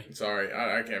interrupted me. Sorry,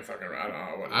 I can't fucking.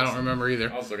 I don't remember either.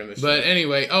 I was looking at this. But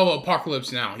anyway,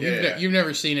 Apocalypse Now. You've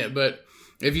never seen it, but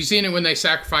if you've seen it when they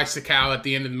sacrifice the cow at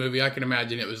the end of the movie, I can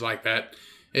imagine it was like that.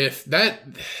 If that,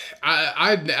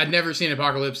 I'd never seen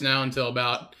Apocalypse Now until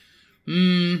about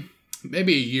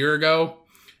maybe a year ago,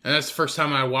 and that's the first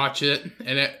time I watched it.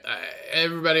 And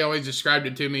everybody always described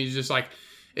it to me. He's just like,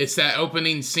 it's that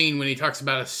opening scene when he talks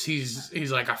about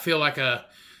he's like, I feel like a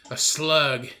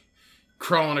slug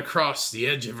crawling across the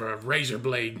edge of a razor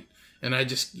blade, and he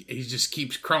just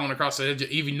keeps crawling across the edge.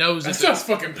 He knows that sounds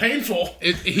fucking painful.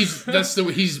 He's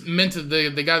mental.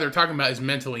 The guy they're talking about is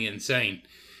mentally insane,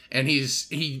 and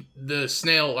the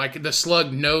snail, like the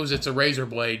slug, knows it's a razor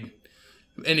blade,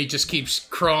 and he just keeps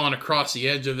crawling across the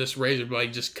edge of this razor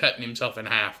blade, just cutting himself in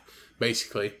half,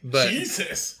 basically. But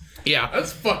Jesus, yeah,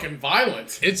 that's fucking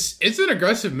violent. It's an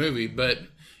aggressive movie, but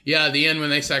yeah, at the end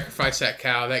when they sacrifice that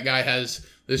cow, that guy has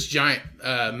this giant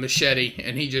machete,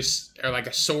 and or like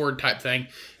a sword type thing,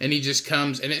 and he just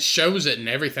comes, and it shows it and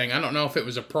everything. I don't know if it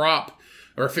was a prop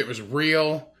or if it was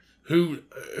real. Who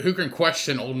can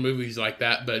question old movies like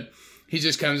that? But he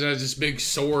just comes and has this big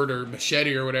sword or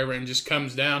machete or whatever, and just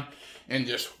comes down and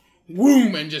just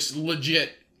whoom, and just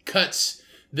legit cuts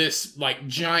this like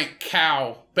giant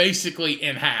cow basically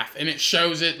in half, and it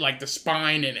shows it like the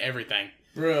spine and everything.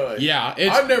 Really? Yeah.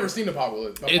 I've never seen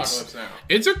Apocalypse Now.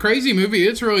 It's a crazy movie.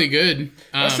 It's really good.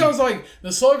 That sounds like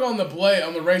the slug on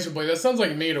the razor blade. That sounds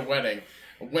like me at a wedding.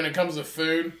 When it comes to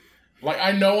food, like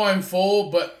I know I'm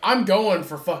full, but I'm going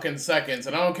for fucking seconds,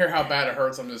 and I don't care how bad it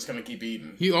hurts. I'm just gonna keep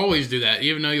eating. You always do that,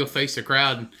 even though you'll face the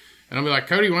crowd. And I'll be like,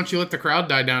 Cody, why don't you let the crowd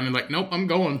die down? And like, nope, I'm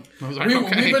going. I was like,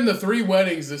 okay. We've been to 3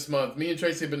 weddings this month. Me and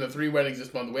Tracy have been to 3 weddings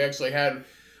this month. We actually had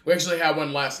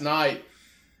one last night.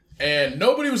 And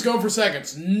nobody was going for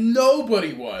seconds.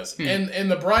 Nobody was.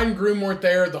 And the bride and groom weren't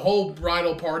there. The whole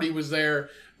bridal party was there.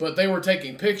 But they were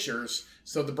taking pictures.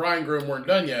 So the bride and groom weren't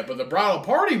done yet. But the bridal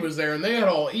party was there. And they had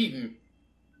all eaten.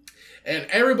 And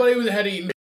everybody had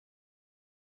eaten.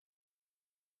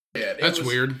 That's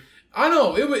weird. I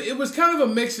know. It was kind of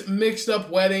a mixed up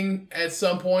wedding at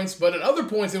some points. But at other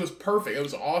points, it was perfect. It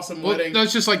was an awesome wedding.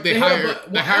 That's just like they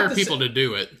hire people to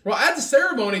do it. Well, at the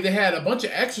ceremony, they had a bunch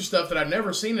of extra stuff that I'd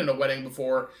never seen in a wedding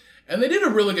before. And they did a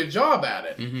really good job at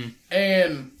it. Mm-hmm.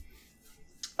 And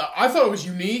I thought it was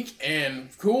unique and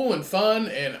cool and fun.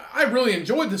 And I really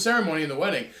enjoyed the ceremony and the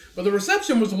wedding. But the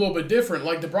reception was a little bit different.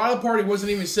 Like the bridal party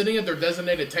wasn't even sitting at their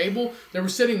designated table. They were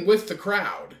sitting with the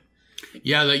crowd.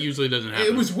 Yeah, that usually doesn't happen.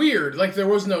 It was weird. Like, there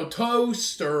was no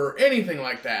toast or anything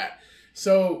like that.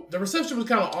 So, the reception was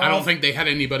kind of off. I don't think they had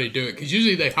anybody do it, because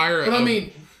usually they hire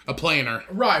a planner.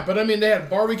 Right, but I mean, they had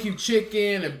barbecue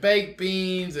chicken and baked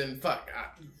beans and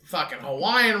fucking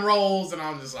Hawaiian rolls, and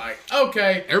I'm just like,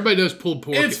 okay. Everybody does pulled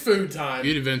pork. It's food time.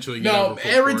 You'd eventually get over pulled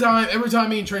pork. Every time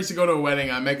me and Tracy go to a wedding,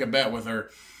 I make a bet with her.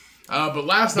 But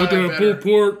last night I bet pulled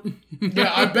pork.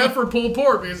 Yeah, I bet for pulled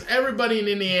pork because everybody in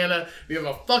Indiana, we have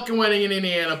a fucking wedding in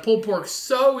Indiana. Pulled pork's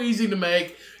so easy to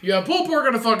make. You have pulled pork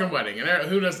at a fucking wedding, and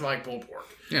who doesn't like pulled pork?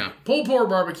 Yeah, pulled pork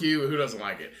barbecue. Who doesn't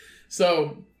like it?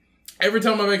 So every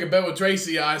time I make a bet with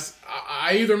Tracy, I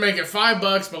either make it $5,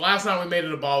 but last night we made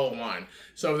it a bottle of wine.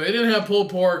 So if they didn't have pulled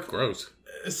pork. Gross.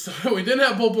 So we didn't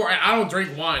have pulled pork. I don't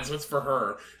drink wine, so it's for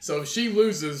her. So if she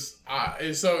loses,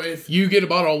 if you get a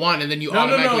bottle of wine and then you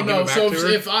automatically give it back to her. So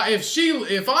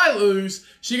if I lose,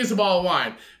 she gets a bottle of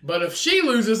wine. But if she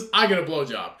loses, I get a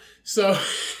blowjob. So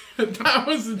that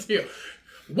was the deal.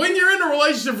 When you're in a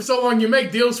relationship for so long, you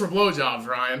make deals for blowjobs,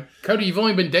 Ryan. Cody, you've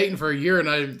only been dating for a year, and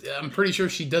I'm pretty sure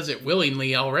she does it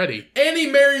willingly already. Any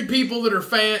married people that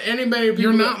are any married people...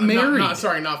 You're not married.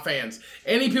 Not fans.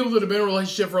 Any people that have been in a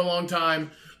relationship for a long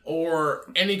time,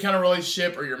 or any kind of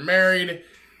relationship, or you're married,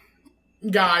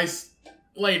 guys,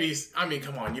 ladies, I mean,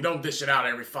 come on, you don't dish it out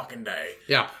every fucking day.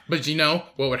 Yeah, but you know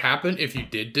what would happen if you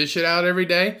did dish it out every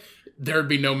day? There'd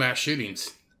be no mass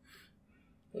shootings.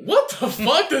 What the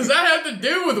fuck does that have to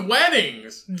do with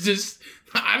weddings? Just,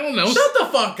 I don't know. Shut the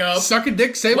fuck up. Suck a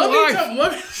dick, save a life.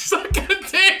 Let me suck a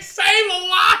dick, save a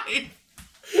life.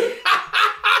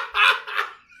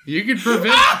 You could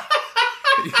prevent.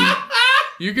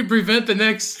 You could prevent the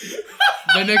next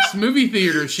movie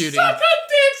theater shooting. Suck a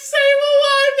dick, save a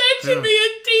life. That should be a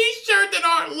t-shirt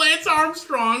that Lance Armstrong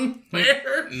Armstrong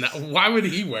wear? No, why would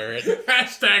he wear it?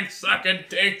 Hashtag suck a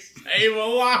dick, save a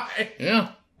life.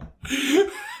 Yeah.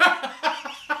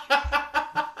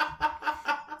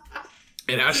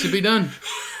 It has to be done.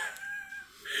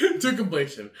 To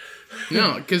completion.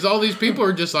 No, because all these people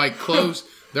are just like closed.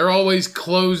 They're always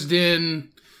closed in,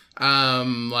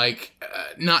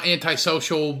 not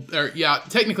antisocial, or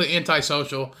technically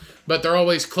antisocial, but they're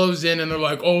always closed in and they're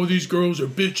like, oh, these girls are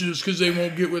bitches because they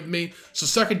won't get with me. So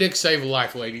suck a dick, save a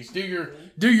life, ladies. Do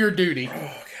your duty. Oh,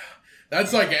 God.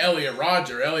 That's like Elliot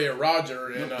Rodger. Elliot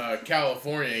Rodger in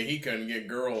California, he couldn't get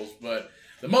girls, but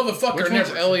the motherfucker Which one's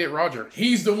Elliot Rodger?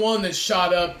 He's the one that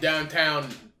shot up downtown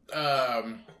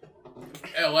L.A.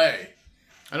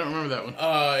 I don't remember that one.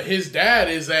 His dad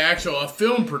is a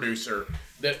film producer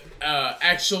that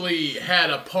actually had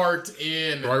a part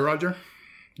in Roy Rodger?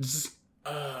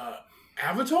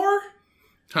 Avatar?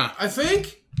 Huh. I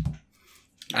think.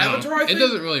 Avatar, I think. It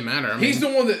doesn't really matter. He's the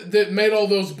one that made all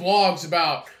those blogs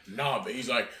about, but he's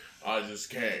like, I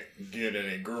just can't get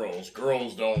any girls.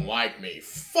 Girls don't like me.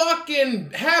 Fucking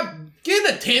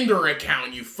get a Tinder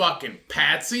account, you fucking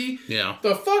patsy. Yeah.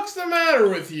 The fuck's the matter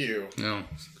with you? No.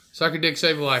 Suck a dick,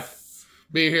 save a life.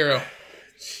 Be a hero.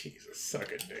 Jesus,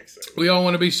 suck a dick, save a life. We all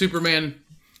want to be Superman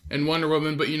and Wonder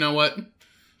Woman, but you know what?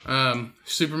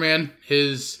 Superman,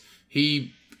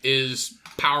 he is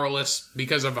powerless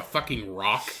because of a fucking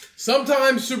rock.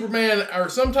 Sometimes Superman, or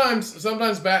sometimes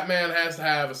Batman has to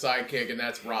have a sidekick, and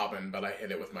that's Robin, but I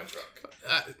hit it with my truck.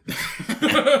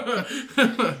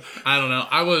 I don't know.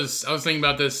 I was thinking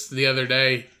about this the other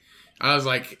day. I was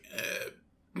like,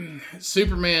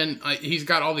 Superman, he's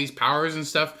got all these powers and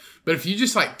stuff, but if you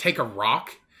just like take a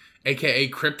rock, aka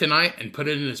kryptonite, and put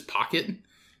it in his pocket,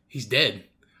 he's dead.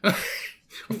 A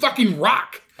fucking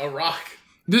rock. A rock.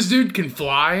 This dude can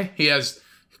fly. He has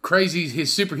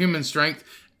his superhuman strength,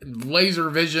 laser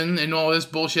vision, and all this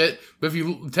bullshit. But if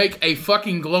you take a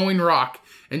fucking glowing rock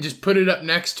and just put it up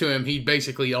next to him, he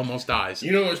basically almost dies.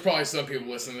 You know, there's probably some people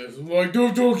listening to this like,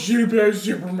 don't talk shit about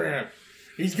Superman.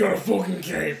 He's got a fucking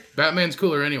cape. Batman's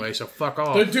cooler anyway, so fuck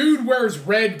off. The dude wears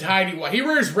red tidy whities. He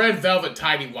wears red velvet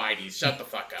tidy whities. Shut the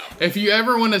fuck up. If you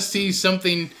ever want to see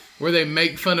something where they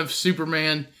make fun of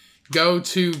Superman, go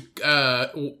to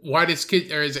Whitest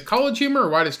Kid, or is it College Humor or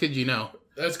Whitest Kid You Know?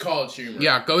 That's College Humor.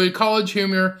 Yeah, go to College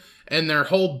Humor and their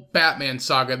whole Batman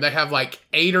saga. They have like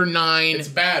 8 or 9. It's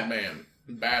Batman.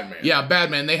 Yeah,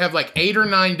 Batman. They have like 8 or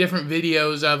 9 different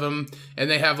videos of him, and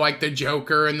they have like the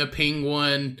Joker and the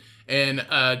Penguin and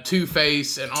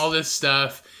Two-Face and all this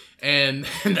stuff, and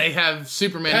they have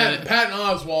Superman in it. Patton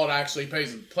Oswalt actually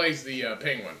plays the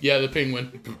Penguin. Yeah, the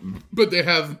Penguin. But they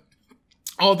have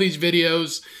all these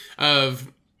videos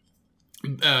of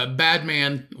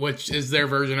Batman, which is their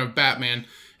version of Batman,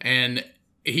 and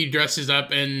he dresses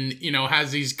up and,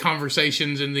 has these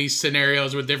conversations and these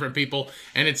scenarios with different people,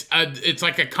 and it's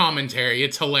like a commentary.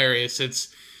 It's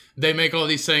hilarious. They make all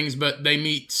these things, but they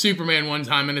meet Superman one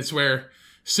time, and it's where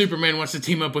Superman wants to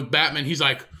team up with Batman. He's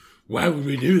like, why would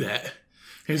we do that?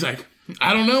 He's like,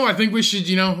 I don't know. I think we should,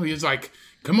 he's like,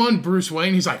 come on, Bruce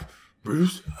Wayne. He's like,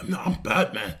 Bruce? I'm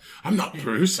Batman. I'm not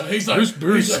Bruce. He's like,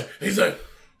 Bruce. He's like,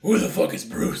 who the fuck is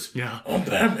Bruce? Yeah. I'm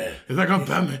Batman. He's like, I'm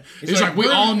Batman. He's like, we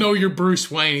all know you're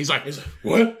Bruce Wayne. He's like,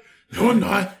 what? No, I'm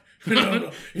not.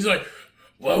 No. He's like,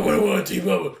 why would I want to team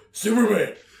up with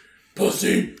Superman?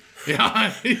 Pussy.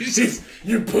 Yeah.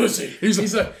 You pussy.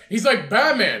 He's like,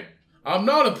 Batman. I'm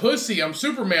not a pussy. I'm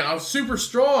Superman. I'm super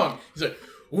strong. He's like,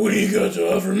 what do you got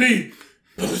to offer me?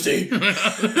 Pussy. No,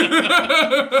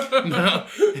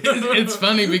 it's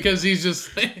funny because he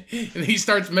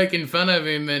starts making fun of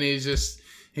him, and it's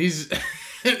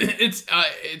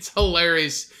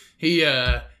hilarious.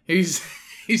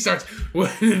 He starts,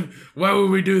 why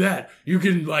would we do that? You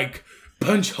can like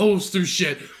punch holes through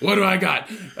shit. What do I got?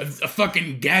 A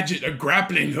fucking gadget, a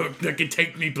grappling hook that can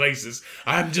take me places.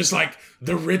 I'm just like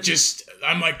the richest.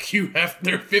 I'm like Hugh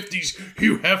Hefner, 50s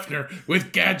Hugh Hefner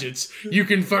with gadgets. You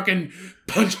can fucking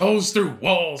punch holes through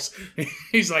walls.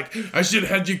 He's like, I should have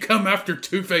had you come after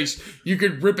Two-Face. You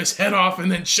could rip his head off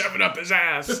and then shove it up his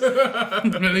ass.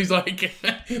 And he's like,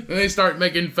 and they start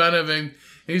making fun of him.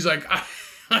 He's like,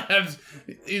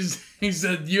 he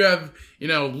said, you have,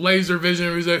 laser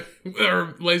vision,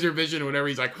 or laser vision or whatever.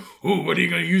 He's like, oh, what are you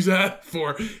going to use that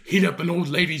for? Heat up an old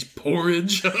lady's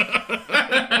porridge.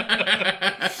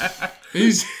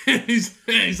 He's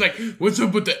like, what's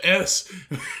up with the S?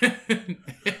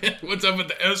 What's up with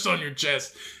the S on your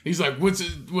chest? He's like,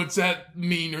 what's that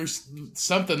mean, or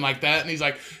something like that? And he's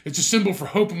like, it's a symbol for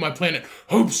hope on my planet.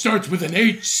 Hope starts with an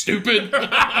H, stupid.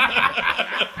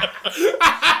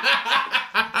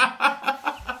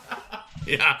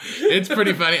 Yeah, it's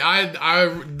pretty funny.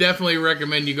 I definitely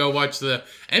recommend you go watch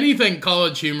anything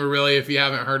College Humor, really, if you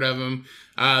haven't heard of them.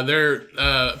 They're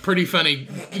a pretty funny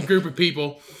group of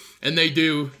people, and they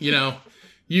do,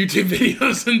 YouTube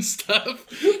videos and stuff.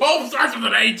 Hope starts with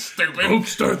an H, stupid. Hope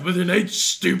starts with an H,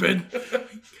 stupid.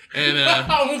 And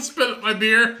I almost spit up my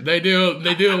beer. They do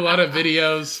a lot of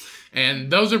videos,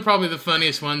 and those are probably the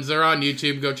funniest ones. They're on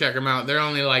YouTube. Go check them out. They're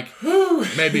only like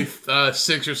maybe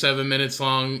 6 or 7 minutes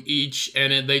long each,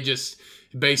 and they just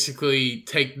basically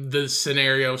take the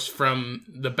scenarios from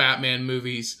the Batman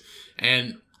movies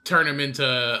and turn them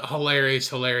into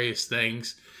hilarious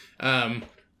things.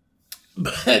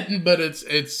 But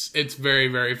it's very,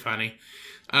 very funny.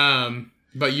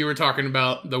 But you were talking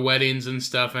about the weddings and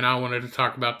stuff, and I wanted to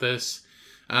talk about this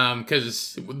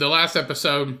because the last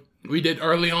episode we did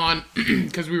early on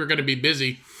because we were going to be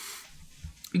busy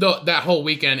that whole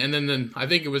weekend, and then I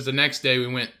think it was the next day we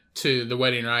went to the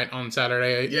wedding, right, on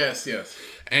Saturday. Yes.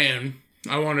 And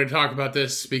I wanted to talk about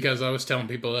this because I was telling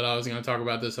people that I was going to talk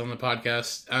about this on the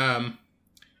podcast.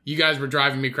 You guys were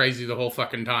driving me crazy the whole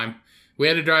fucking time. We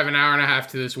had to drive an hour and a half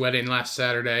to this wedding last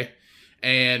Saturday,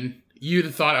 and you'd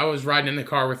have thought I was riding in the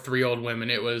car with 3 old women.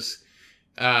 It was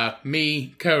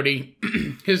me, Cody,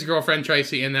 his girlfriend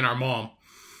Tracy, and then our mom.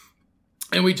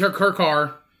 And we took her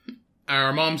car,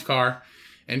 our mom's car,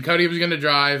 and Cody was going to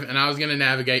drive, and I was going to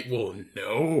navigate. Well,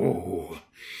 no.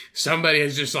 Somebody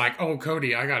is just like, oh,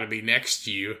 Cody, I got to be next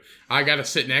to you. I got to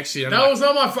sit next to you. That was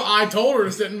not my fault. I told her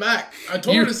to sit in the back. I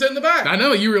told her to sit in the back. I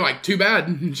know. You were like, too bad.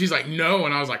 And she's like, no.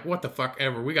 And I was like, what the fuck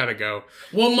ever. We got to go.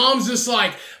 Well, Mom's just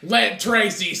like, let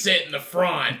Tracy sit in the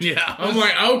front. Yeah. I'm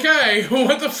like, okay,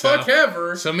 what the fuck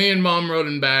ever. So me and Mom rode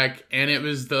in back, and it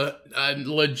was the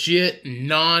legit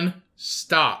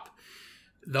non-stop.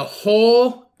 The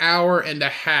whole hour and a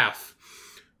half.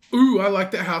 Ooh, I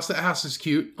like that house. That house is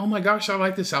cute. Oh my gosh, I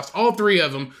like this house. All 3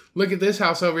 of them. Look at this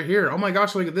house over here. Oh my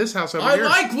gosh, look at this house over here.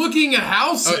 I like looking at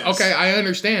houses. Okay, I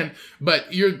understand.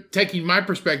 But you're taking my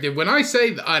perspective. When I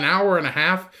say an hour and a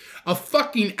half, a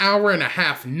fucking hour and a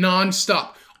half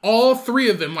nonstop. All 3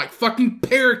 of them like fucking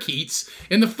parakeets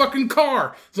in the fucking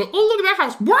car. So, oh, look at that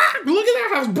house. Brah! Look at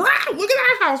that house. Brah! Look at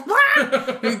that house.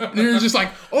 Brah! And they're just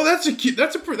like, oh, that's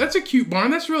a cute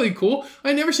barn. That's really cool. I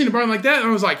ain't never seen a barn like that. And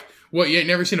I was like, what, you ain't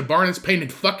never seen a barn that's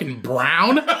painted fucking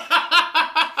brown?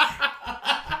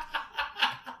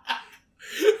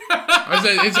 I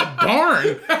said, it's a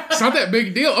barn. It's not that big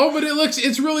a deal. Oh, but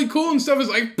it's really cool and stuff. It's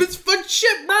like, it's fucking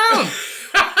shit brown.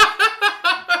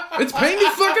 It's painted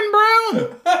fucking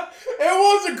brown. It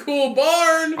was a cool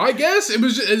barn. I guess it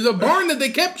was a barn that they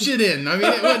kept shit in. I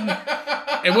mean,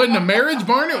 it wasn't a marriage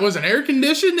barn. It wasn't air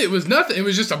conditioned. It was nothing. It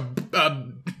was just a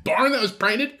barn that was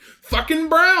painted fucking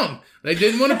brown. They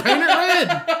didn't want to paint it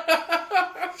red.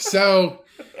 So,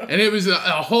 and it was a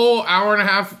whole hour and a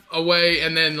half away,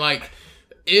 and then like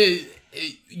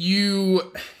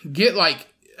you get like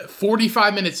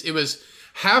 45 minutes. It was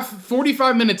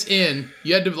 45 minutes in.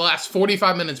 You had to last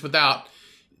 45 minutes without,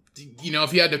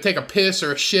 if you had to take a piss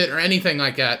or a shit or anything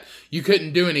like that, you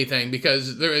couldn't do anything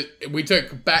because we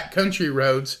took backcountry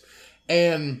roads,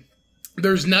 and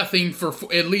there's nothing for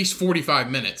at least 45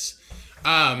 minutes.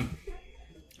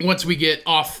 Once we get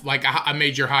off like a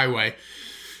major highway.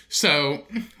 So,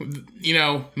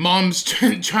 Mom's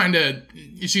trying to,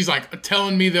 she's like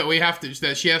telling me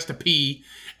that she has to pee,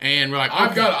 and we're like,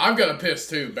 I've got to piss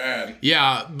too, bad.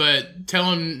 Yeah, but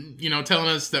telling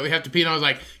us that we have to pee, and I was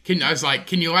like,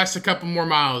 can you last a couple more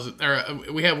miles? Or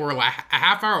we're like a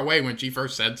half hour away when she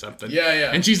first said something.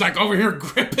 Yeah. And she's like over here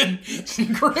gripping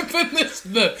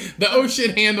the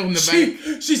ocean handle in the bank.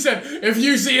 She said, if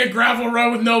you see a gravel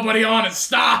road with nobody on it,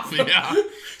 stop. Yeah.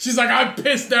 She's like, I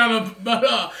pissed down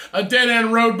a dead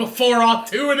end road before. I'll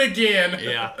do it again.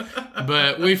 Yeah,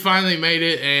 but we finally made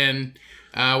it, and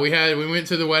we went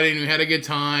to the wedding. We had a good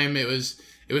time. It was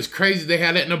crazy. They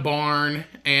had it in a barn,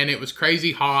 and it was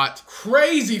crazy hot.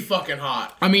 Crazy fucking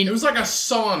hot. I mean, it was like a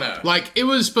sauna. Like it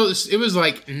was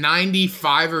like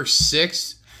 95 or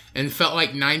 6, and felt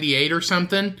like 98 or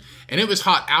something. And it was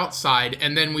hot outside.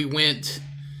 And then we went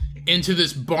into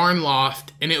this barn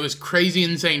loft, and it was crazy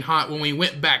insane hot. When we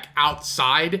went back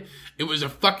outside, it was a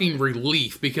fucking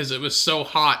relief because it was so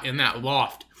hot in that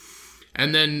loft.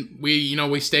 And then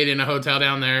we stayed in a hotel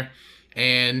down there,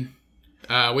 and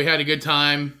we had a good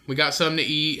time. We got something to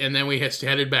eat, and then we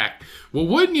headed back. Well,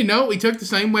 wouldn't you know, we took the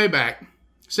same way back.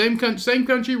 Same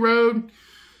country road,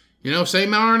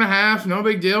 same hour and a half, no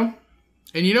big deal.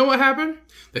 And you know what happened?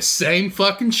 The same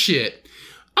fucking shit.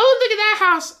 Oh, look at that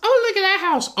house. Oh, look at that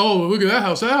house. Oh, look at that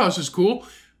house. That house is cool.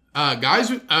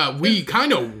 guys, we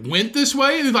kind of went this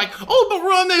way. And they're like, oh, but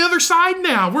we're on the other side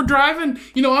now. We're driving.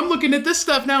 You know, I'm looking at this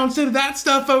stuff now instead of that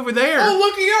stuff over there. Oh,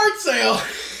 look, a yard sale.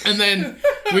 And then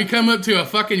we come up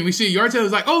to we see a yard sale.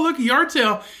 It's like, oh, look, a yard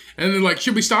sale. And they're like,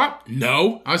 should we stop?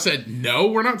 No. I said, no,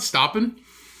 we're not stopping.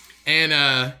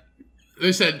 And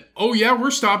they said, oh, yeah,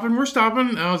 we're stopping.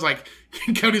 And I was like,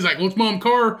 Cody's like, well, it's Mom's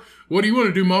car. What do you want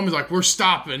to do, Mom? He's like, we're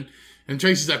stopping. And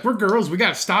Tracy's like, we're girls. We got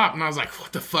to stop. And I was like,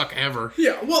 what the fuck ever?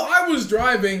 Yeah, well, I was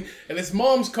driving, and it's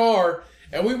Mom's car,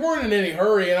 and we weren't in any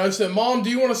hurry. And I said, Mom, do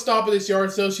you want to stop at this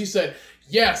yard sale? She said,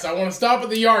 yes, I want to stop at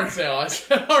the yard sale. I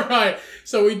said, all right.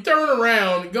 So we turn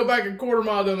around, go back a quarter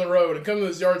mile down the road, and come to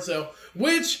this yard sale,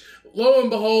 which, lo and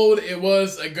behold, it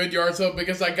was a good yard sale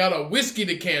because I got a whiskey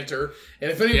decanter.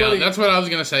 And if anybody... Yeah, that's what I was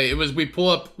going to say. It was we pull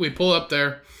up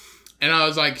there. And I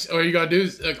was like, "Oh, you gotta do?"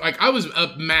 Like, I was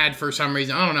mad for some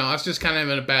reason. I don't know. I was just kind of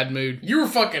in a bad mood. You were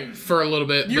fucking for a little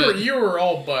bit. You were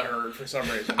all butthurt for some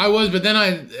reason. I was, but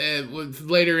then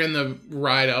later in the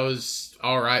ride, I was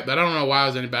all right. But I don't know why I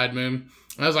was in a bad mood.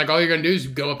 I was like, all you're gonna do is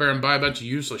go up there and buy a bunch of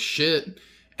useless shit.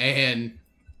 And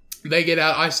they get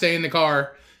out. I stay in the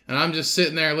car, and I'm just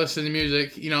sitting there listening to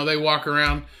music. You know, they walk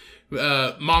around.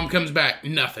 Mom comes back,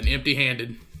 nothing,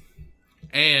 empty-handed.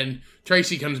 And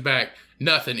Tracy comes back.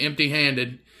 Nothing,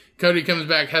 empty-handed. Cody comes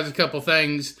back, has a couple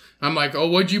things. I'm like, oh,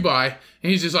 what'd you buy?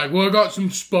 And he's just like, well, I got some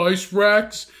spice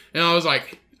racks. And I was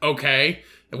like, okay.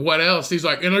 What else? He's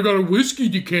like, and I got a whiskey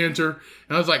decanter.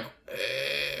 And I was like,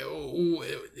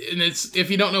 and it's,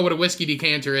 if you don't know what a whiskey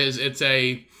decanter is, it's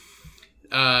a,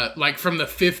 like from the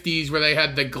 50s where they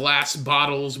had the glass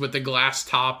bottles with the glass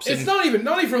tops. It's not even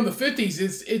from the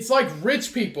 50s. It's like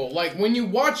rich people. Like when you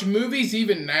watch movies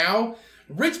even now,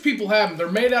 rich people have them. They're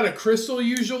made out of crystal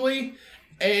usually,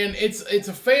 and it's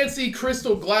a fancy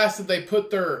crystal glass that they put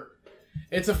their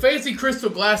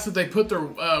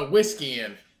whiskey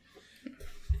in.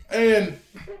 And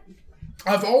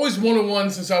I've always wanted one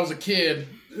since I was a kid,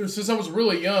 since I was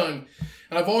really young,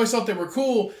 and I've always thought they were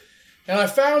cool. And I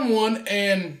found one,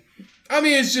 and I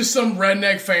mean it's just some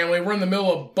redneck family. We're in the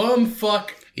middle of bumfuck.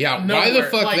 Yeah, nowhere. Why the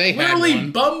fuck like, they had one?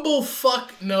 Literally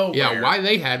bumblefuck nowhere. Yeah, why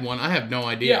they had one, I have no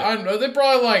idea. Yeah, I know. They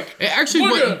probably like, it actually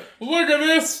look at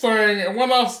this thing, and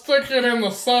when I stick it in the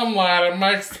sunlight, it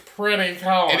makes pretty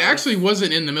colors. It actually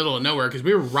wasn't in the middle of nowhere, because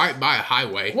we were right by a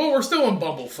highway. Well, we're still in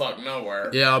bumblefuck nowhere.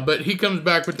 Yeah, but he comes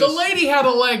back with this... The lady had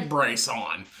a leg brace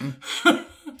on.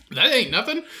 That ain't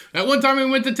nothing. That one time we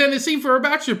went to Tennessee for a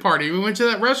bachelor party. We went to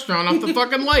that restaurant off the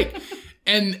fucking lake.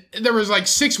 And there was like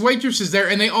 6 waitresses there,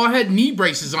 and they all had knee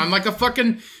braces on. Like a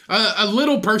fucking, a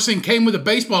little person came with a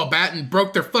baseball bat and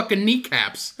broke their fucking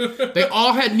kneecaps. They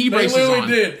all had knee braces on. They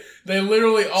literally did. They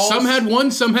literally all... Some had one,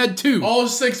 some had 2. All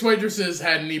 6 waitresses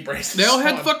had knee braces They all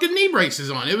had fucking knee braces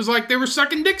on. It was like they were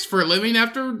sucking dicks for a living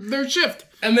after their shift.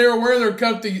 And they were wearing their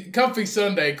comfy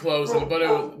Sunday clothes, but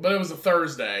it was a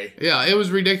Thursday. Yeah, it was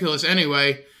ridiculous.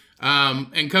 Anyway...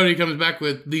 and Cody comes back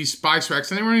with these spice racks,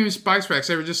 and they weren't even spice racks.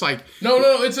 They were just like... No,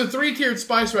 it's a 3-tiered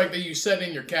spice rack that you set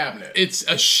in your cabinet. It's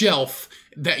a shelf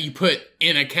that you put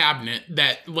in a cabinet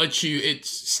that lets you... It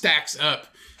stacks up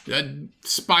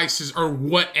spices or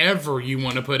whatever you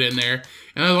want to put in there.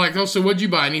 And I was like, oh, so what'd you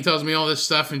buy? And he tells me all this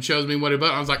stuff and shows me what he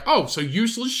bought. I was like, oh, so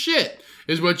useless shit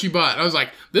is what you bought. I was like,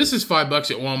 this is $5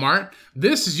 at Walmart.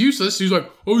 This is useless. He's like,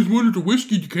 oh, he's wanted a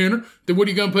whiskey decanter. Then what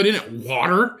are you going to put in it?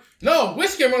 Water? No,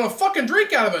 whiskey, I'm going to fucking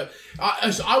drink out of it.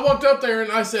 I walked up there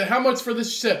and I said, how much for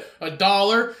this? She said,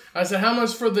 $1. I said, how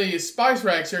much for the spice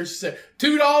racks here? She said,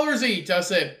 $2 each. I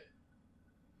said,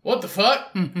 what the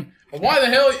fuck? Why the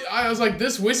hell? I was like,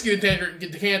 this whiskey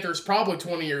decanter is probably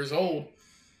 20 years old.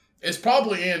 It's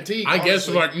probably antique. I guess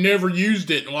like never used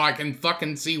it. Well, I can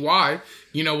fucking see why.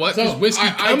 You know what? Because whiskey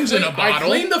comes in a bottle. I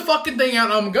cleaned the fucking thing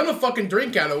out. I'm gonna fucking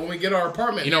drink out of it when we get our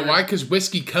apartment. You know why? Because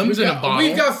whiskey comes in a bottle.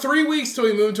 We've got 3 weeks till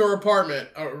we move to our apartment.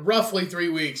 Roughly 3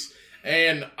 weeks.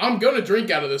 And I'm gonna drink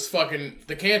out of this fucking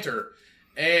decanter.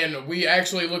 And we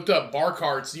actually looked up bar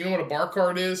carts. Do you know what a bar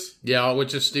cart is? Yeah,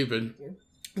 which is stupid.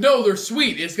 No, they're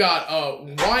sweet. It's got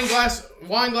wine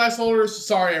glass holders.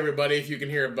 Sorry, everybody, if you can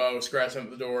hear a Bo scratching at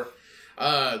the door.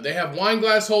 They have wine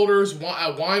glass holders,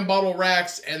 wine bottle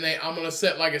racks, and I'm gonna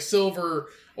set like a silver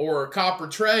or a copper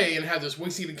tray and have this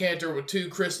whiskey decanter with 2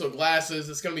 crystal glasses.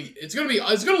 It's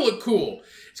gonna look cool.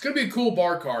 It's gonna be a cool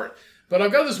bar cart. But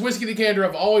I've got this whiskey decanter.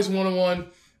 I've always wanted one.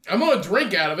 I'm gonna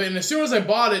drink out of it. And as soon as I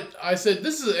bought it, I said,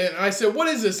 and I said, what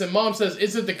is this? And Mom says,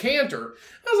 it's a decanter.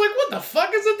 I was like, what the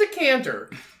fuck is a decanter?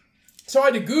 So I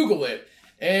had to Google it.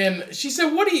 And she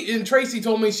said, and Tracy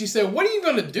told me, she said, what are you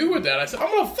going to do with that? I said, I'm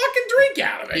going to fucking drink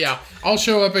out of it. Yeah, I'll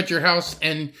show up at your house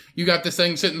and you got this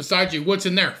thing sitting beside you. What's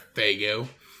in there? Faygo.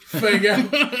 Fago.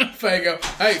 Fago.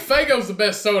 Hey, Fago's the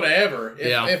best soda ever.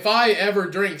 If I ever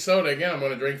drink soda again, I'm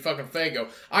going to drink fucking Fago.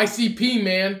 ICP,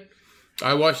 man.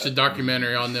 I watched a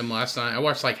documentary on them last night. I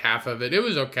watched like half of it. It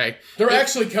was okay. They're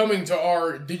actually coming to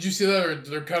our... Did you see that?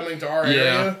 They're coming to our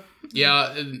area?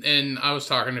 Yeah, and I was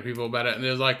talking to people about it, and they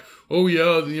was like, oh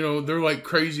yeah, they're like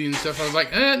crazy and stuff. I was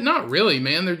like, not really,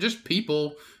 man. They're just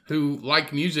people who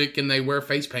like music and they wear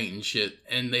face paint and shit.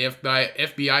 And the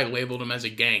FBI labeled them as a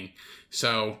gang.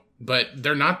 So, but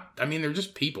they're not, I mean, they're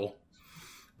just people.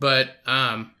 But,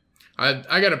 I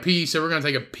got to pee, so we're going to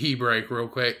take a pee break real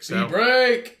quick. So. Pee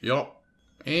break! Yup.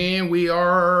 And we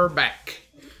are back.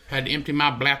 Had to empty my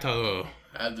bladder.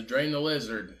 Had to drain the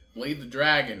lizard. Bleed the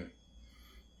dragon.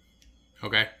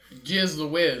 Okay. Jizz the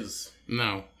whiz.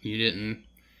 No, you didn't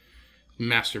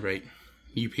masturbate.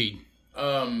 You peed.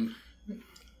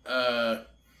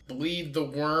 Bleed the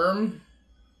worm.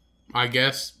 I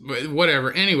guess.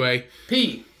 Whatever. Anyway.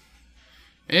 Pee.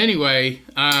 Anyway,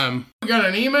 we got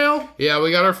an email? Yeah,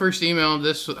 we got our first email.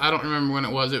 I don't remember when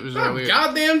it was. It was earlier.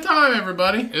 Goddamn time,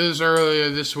 everybody. It was earlier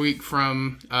this week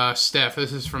from Steph.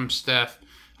 This is from Steph.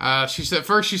 She said,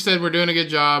 we're doing a good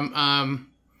job,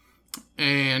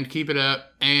 and keep it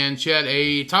up. And she had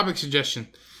a topic suggestion.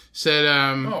 Said,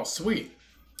 oh, sweet.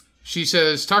 She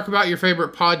says, talk about your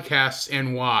favorite podcasts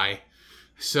and why.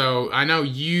 So I know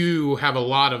you have a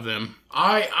lot of them.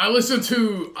 I listen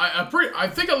to I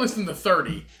think I listened to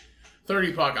 30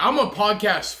 podcasts. I'm a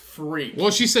podcast freak.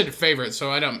 Well, she said favorite,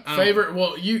 so I don't favorite.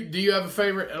 Well, do you have a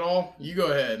favorite at all? You go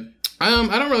ahead. I don't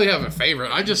really have a favorite.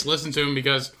 I just listen to them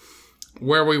because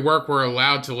where we work, we're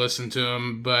allowed to listen to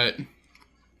them. But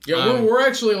yeah, we're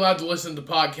actually allowed to listen to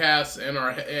podcasts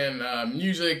and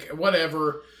music,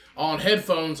 whatever, on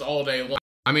headphones all day long.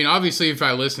 I mean, obviously, if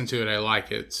I listen to it, I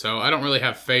like it. So I don't really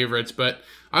have favorites, but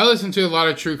I listen to a lot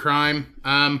of true crime.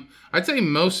 I'd say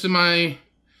most of my,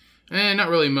 not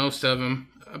really most of them,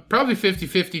 probably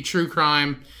 50-50 true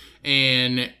crime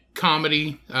and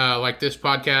comedy, like this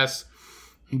podcast.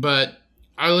 But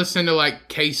I listen to like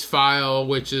Case File,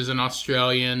 which is an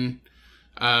Australian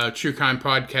true crime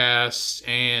podcast,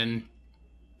 and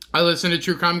I listen to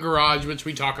True Crime Garage, which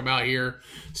we talk about here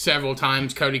several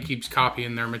times. Cody keeps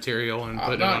copying their material and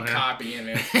putting it on here. I'm not copying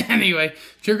it. Anyway,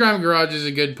 True Crime Garage is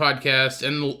a good podcast,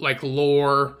 and like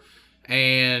lore,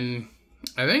 and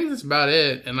I think that's about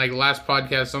it. And like last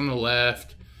podcast on the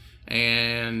left,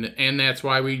 and that's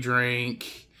why we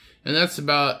drink, and that's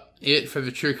about it for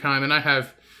the true crime. And I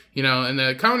have, and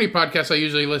the comedy podcasts I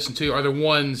usually listen to are the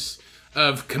ones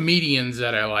of comedians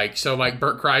that I like. So like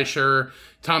Bert Kreischer,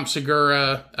 Tom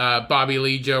Segura, Bobby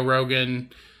Lee, Joe Rogan,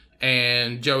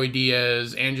 and Joey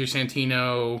Diaz, Andrew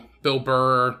Santino, Bill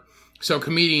Burr. So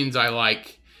comedians I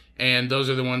like, and those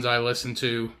are the ones I listen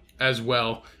to as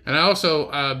well. And I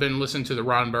also been listening to the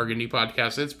Ron Burgundy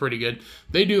podcast. It's pretty good.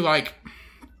 They do like,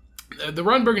 the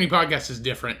Ron Burgundy podcast is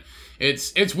different.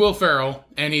 It's Will Ferrell,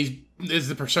 and is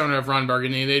the persona of Ron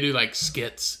Burgundy. They do like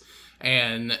skits,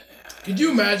 and could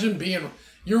you imagine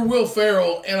you're Will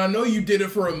Ferrell, and I know you did it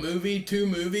for a movie, 2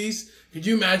 movies. Could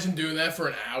you imagine doing that for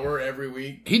an hour every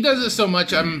week? He does it so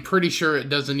much, I'm pretty sure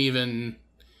it's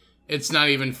not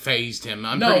even phased him.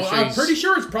 I'm pretty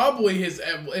sure it's probably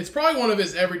one of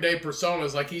his everyday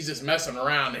personas, like he's just messing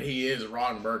around and he is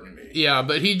Ron Burgundy. Yeah,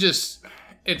 but I'm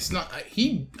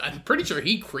pretty sure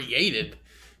he created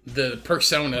the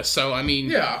persona, so I mean.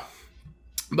 Yeah.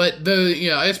 But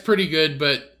it's pretty good,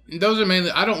 but those are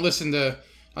mainly, I don't listen to,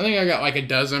 I think I got like a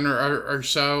dozen or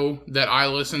so that I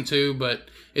listen to, but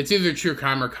it's either true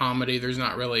crime or comedy. There's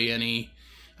not really I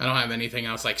don't have anything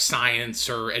else like science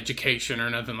or education or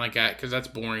nothing like that, because that's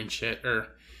boring shit. Or,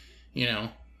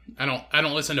 I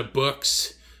don't listen to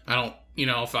books. I don't,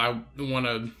 if I want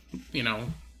to,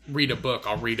 read a book,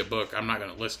 I'll read a book. I'm not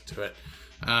going to listen to it.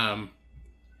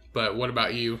 But what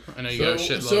about you? I know you got a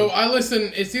shitload. So I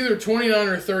listen, it's either 29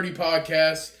 or 30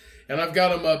 podcasts, and I've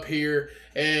got them up here.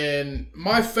 And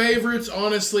my favorites,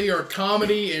 honestly, are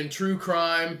comedy and true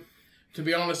crime, to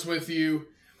be honest with you.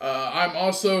 I'm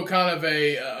also kind of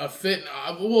a fit.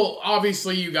 Well,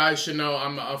 obviously, you guys should know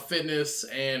I'm a fitness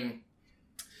and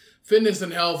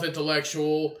health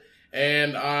intellectual,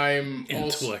 and I'm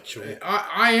intellectual.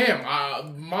 I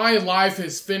am. My life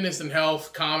is fitness and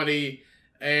health, comedy,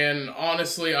 and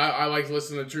honestly, I like to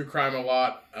listen to true crime a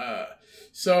lot.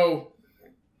 So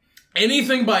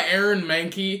anything by Aaron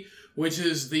Mahnke, which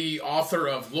is the author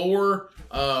of Lore,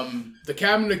 The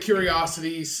Cabinet of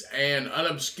Curiosities, and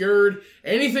Unobscured.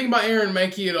 Anything by Aaron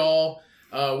Mahnke at all,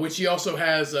 which he also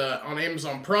has on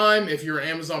Amazon Prime. If you're an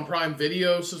Amazon Prime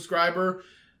Video subscriber,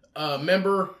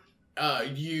 member,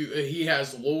 he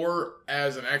has Lore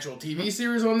as an actual TV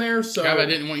series on there. So God, I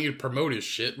didn't want you to promote his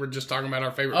shit. We're just talking about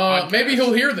our favorite podcast. Maybe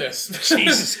he'll hear this.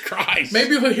 Jesus Christ.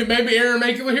 maybe Aaron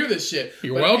Mankey will hear this shit.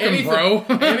 You're welcome, bro.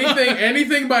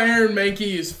 anything by Aaron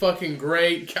Mankey is fucking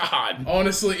great. God.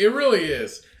 Honestly, it really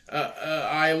is.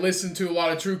 I listen to a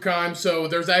lot of true crime, so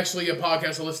there's actually a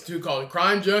podcast I listen to called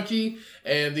Crime Junkie,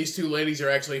 and these two ladies are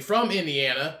actually from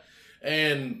Indiana,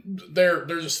 and they're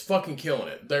just fucking killing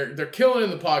it. They're killing it in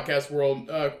the podcast world.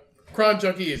 Crime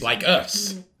Junkie is like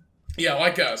us. Yeah,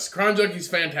 like us. Crime Junkie's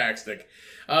fantastic.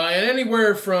 And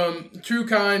anywhere from True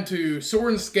Crime to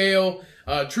Sword and Scale,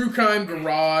 True Crime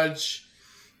Garage,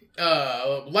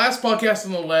 Last Podcast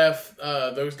on the Left,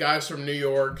 those guys from New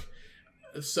York.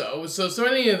 So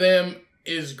any of them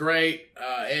is great.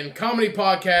 And comedy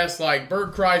podcasts like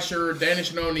Bert Kreischer, Danish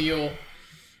and O'Neill,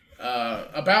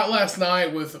 About Last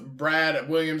Night with Brad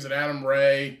Williams and Adam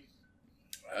Ray,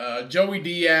 Joey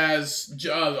Diaz,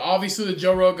 obviously the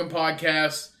Joe Rogan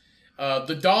podcast,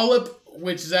 The Dollop,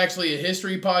 which is actually a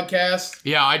history podcast.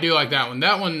 Yeah, I do like that one.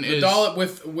 That one is... The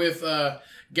Dollop with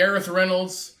Gareth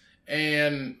Reynolds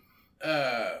and...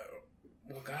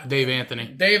 Dave Anthony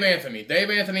and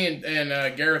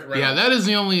Gareth Reynolds. Yeah, that is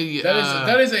the only...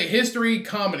 that is a history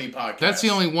comedy podcast. That's the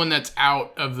only one that's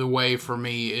out of the way for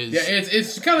me. Yeah,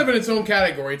 it's kind of in its own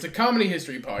category. It's a comedy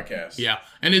history podcast. Yeah,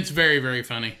 and it's very, very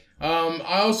funny.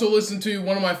 I also listened to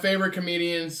one of my favorite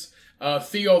comedians,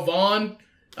 Theo Vaughn.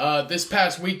 This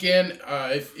past weekend,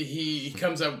 if he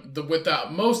comes up with the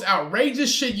most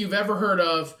outrageous shit you've ever heard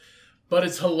of, but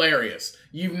it's hilarious.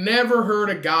 You've never heard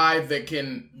a guy that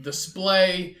can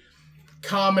display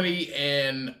comedy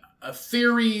and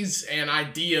theories and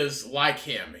ideas like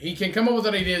him. He can come up with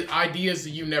ideas that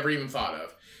you've never even thought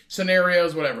of.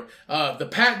 Scenarios, whatever. The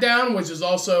Pat Down, which is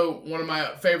also one of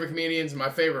my favorite comedians, my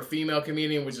favorite female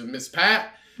comedian, which is Miss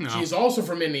Pat. No. She's also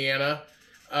from Indiana.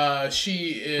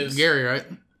 She is... Gary, right?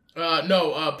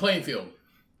 No, Plainfield.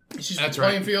 She's from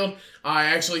Plainfield. Right. I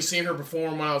actually seen her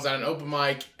perform when I was at an open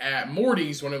mic at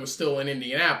Morty's when it was still in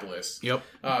Indianapolis. Yep.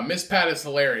 Miss Pat is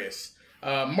hilarious.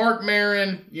 Mark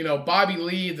Maron, Bobby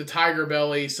Lee, the Tiger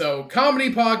Belly. So,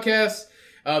 comedy podcasts.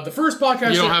 The first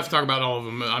podcast... You don't have to talk about all of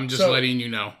them. I'm just letting you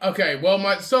know. Okay, well,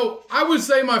 I would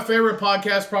say my favorite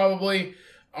podcasts probably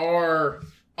are...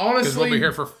 Honestly... Because we'll be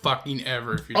here for fucking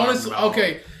ever if you're talking about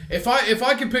okay, if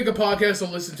I could pick a podcast to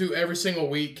listen to every single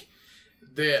week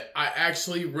that I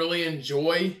actually really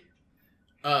enjoy,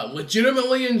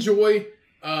 legitimately enjoy,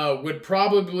 would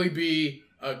probably be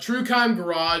True Crime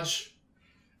Garage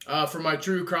for my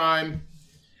true crime.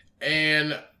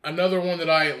 And another one that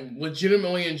I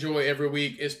legitimately enjoy every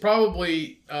week is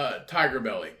probably Tiger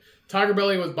Belly. Tiger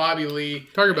Belly with Bobby Lee.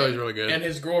 Tiger Belly's really good. And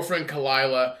his girlfriend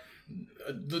Kalila.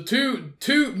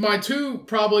 My two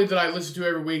probably that I listen to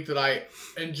every week that I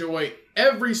enjoy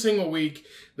every single week.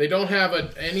 They don't have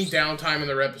any downtime in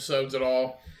their episodes at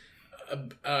all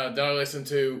that I listen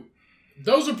to.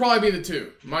 Those would probably be the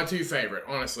two. My two favorite,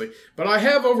 honestly. But I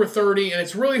have over 30, and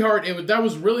it's really hard. That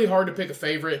was really hard to pick a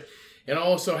favorite. And I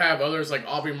also have others like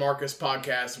Aubrey Marcus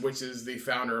Podcast, which is the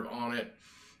founder of On It.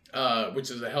 Which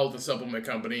is a health and supplement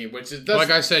company, like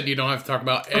I said, you don't have to talk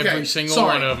about every single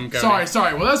one of them. Cody.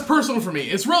 Sorry. Well, that's personal for me.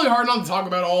 It's really hard not to talk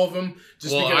about all of them.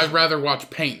 Because I'd rather watch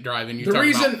paint dry than you talk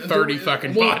about 30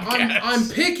 fucking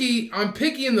podcasts. I'm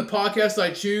picky in the podcasts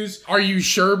I choose. Are you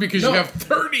sure? Because you have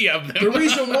 30 of them. The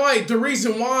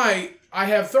reason why I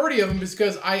have 30 of them is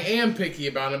because I am picky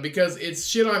about them, because it's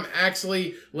shit I'm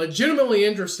actually legitimately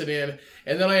interested in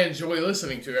and that I enjoy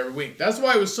listening to every week. That's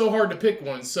why it was so hard to pick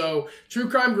one. So, True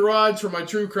Crime Garage for my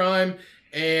true crime,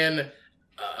 and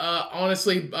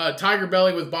honestly, Tiger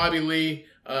Belly with Bobby Lee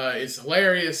is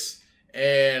hilarious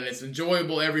and it's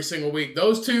enjoyable every single week.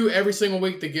 Those two every single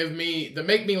week that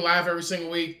make me laugh every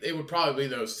single week, it would probably be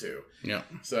those two. Yeah.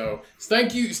 So,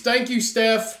 thank you,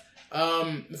 Steph.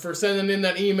 For sending in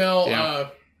that email. Yeah.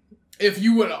 If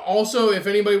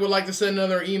anybody would like to send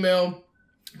another email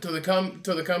to the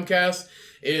Cumcast,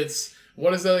 it's,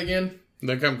 what is that again?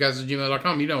 The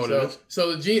Cumcast@gmail.com. You know what it is.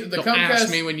 So the Don't Cumcast.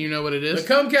 Ask me when you know what it is.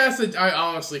 The Cumcast. I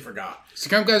honestly forgot. It's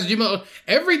the Cumcast@gmail.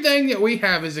 Everything that we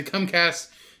have is a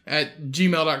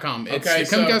Cumcast@gmail.com. It's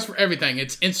the Cumcast for everything.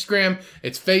 It's Instagram.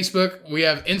 It's Facebook. We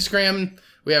have Instagram.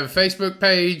 We have a Facebook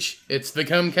page. It's the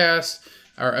Cumcast,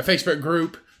 or a Facebook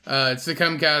group. It's the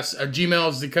Cumcast. Our Gmail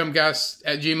is the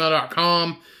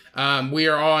Cumcast@gmail.com. We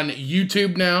are on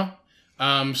YouTube now.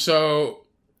 So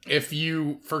if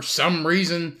you, for some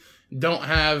reason, don't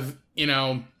have,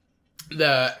 the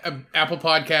Apple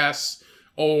Podcasts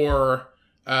or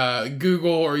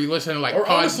Google, or you listen to like Or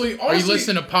honestly, or you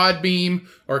listen to Podbeam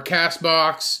or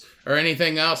Castbox or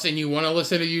anything else, and you want to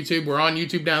listen to YouTube, we're on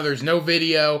YouTube now. There's no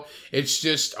video. It's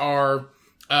just our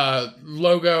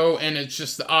logo, and it's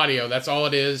just the audio. That's all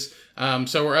it is.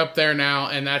 So we're up there now,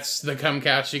 and that's the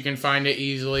Comcast. You can find it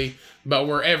easily, but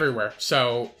we're everywhere.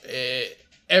 So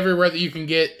everywhere that you can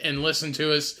get and listen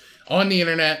to us on the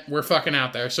internet, we're fucking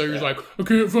out there. So you're like, I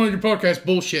can't find your podcast.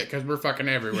 Bullshit, because we're fucking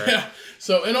everywhere. Yeah.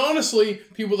 So, and honestly,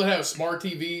 people that have smart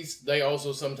TVs, they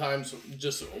also sometimes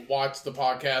just watch the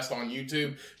podcast on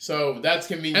YouTube. So that's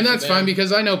convenient. And that's fine,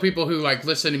 because I know people who like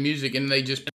listen to music and they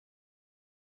just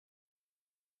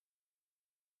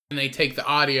take the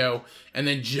audio and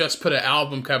then just put an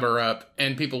album cover up,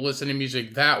 and people listen to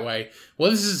music that way.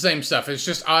 Well, this is the same stuff. It's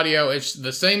just audio. It's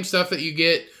the same stuff that you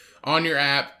get on your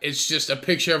app. It's just a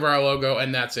picture of our logo,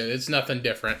 and that's it. It's nothing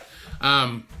different.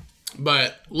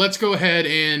 But let's go ahead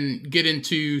and get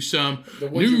into some news. The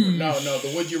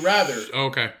Would You Rather.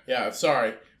 Okay. Yeah,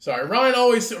 sorry. Ryan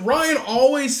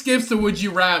always skips the Would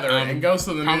You Rather and goes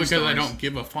to the probably news because I stories. don't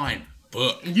give a flying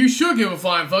fuck. You should give a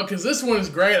flying fuck, because this one is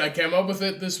great. I came up with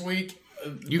it this week.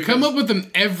 You come up with them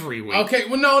every week. Okay,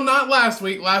 well, no, not last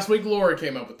week. Last week, Laura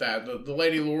came up with that. The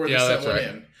lady Laura that sent one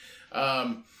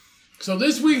in. So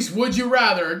this week's Would You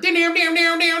Rather. Would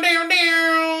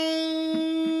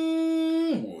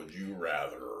you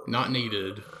rather? Not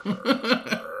needed.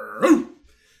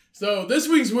 So this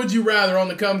week's Would You Rather on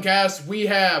the Comcast, we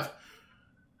have,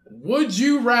 would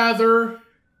you rather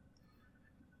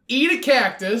eat a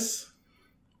cactus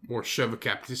Or shove a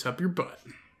cactus up your butt.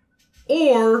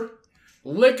 or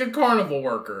lick a carnival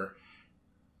worker?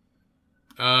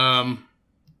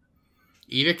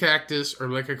 Eat a cactus or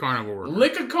lick a carnival worker.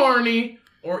 Lick a carny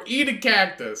or eat a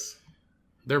cactus?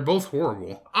 They're both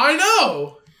horrible. I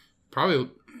know! Probably,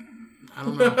 I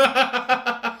don't know.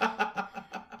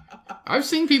 I've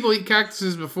seen people eat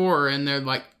cactuses before, and they're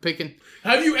like picking.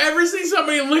 Have you ever seen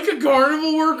somebody lick a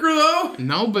carnival worker, though?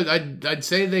 No, but I'd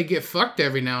say they get fucked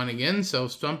every now and again, so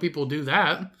some people do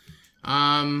that.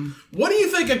 What do you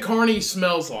think a carny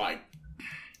smells like?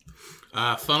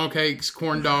 Funnel cakes,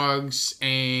 corn dogs,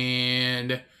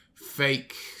 and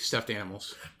fake stuffed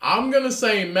animals. I'm gonna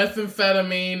say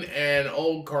methamphetamine and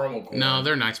old caramel corn. No,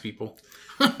 they're nice people.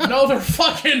 No, they're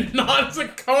fucking not. It's a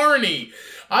carny.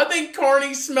 I think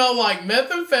carnies smell like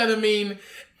methamphetamine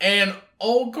and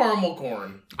old caramel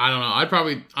corn. I don't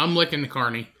know. I'm licking the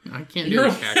carny. I can't do the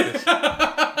cactus.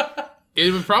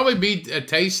 It would probably be a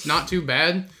taste not too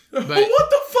bad. But what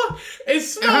the fuck? It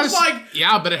smells like...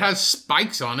 Yeah, but it has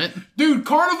spikes on it. Dude,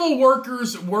 carnival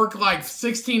workers work like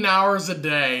 16 hours a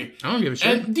day. I don't give a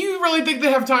shit. And do you really think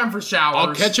they have time for showers?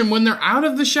 I'll catch them when they're out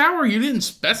of the shower. You didn't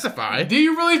specify. Do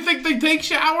you really think they take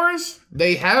showers?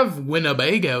 They have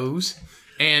Winnebagos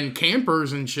and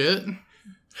campers and shit.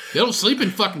 They don't sleep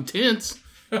in fucking tents.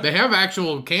 They have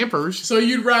actual campers. So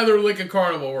you'd rather lick a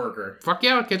carnival worker? Fuck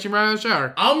yeah, I'll catch him right out of the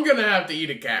shower. I'm gonna have to eat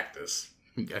a cactus.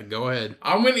 Go ahead.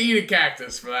 I'm gonna eat a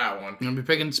cactus for that one. I'm gonna be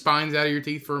picking spines out of your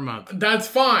teeth for a month. That's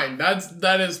fine.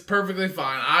 That is perfectly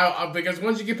fine. I because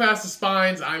once you get past the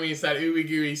spines, I mean it's that ooey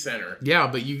gooey center. Yeah,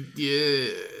 but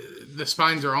the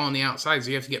spines are all on the outside, so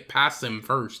you have to get past them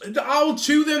first. I'll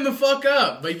chew them the fuck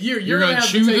up. But you're gonna have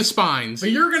chew to taste, the spines.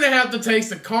 But you're gonna have to taste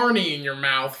the carny in your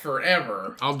mouth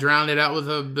forever. I'll drown it out with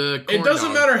the corn It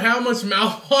doesn't dog. matter how much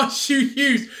mouthwash you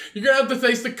use. You're gonna have to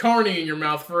taste the carny in your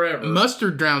mouth forever.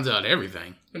 Mustard drowns out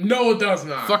everything. No, it does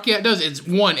not. Fuck yeah, it does.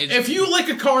 If you lick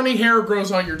a carny, hair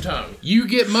grows on your tongue. You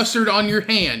get mustard on your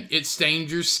hand, it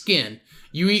stains your skin.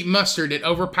 You eat mustard, it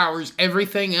overpowers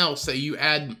everything else that you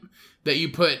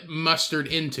put mustard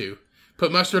into.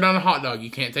 Put mustard on a hot dog,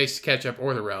 you can't taste the ketchup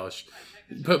or the relish.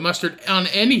 Put mustard on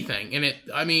anything, and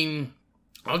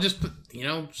I'll just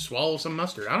swallow some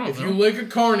mustard. I don't know. If you lick a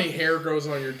carny, hair grows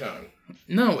on your tongue.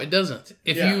 No, it doesn't.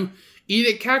 If you eat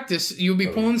a cactus, you'll be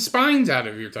pulling spines out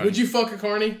of your tongue. Would you fuck a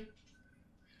carny?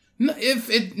 No,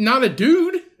 not a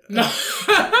dude. No,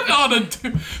 not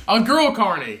a girl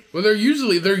carny. Well, they're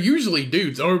usually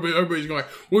dudes. Everybody's going,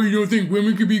 well, you don't think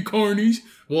women could be carnies?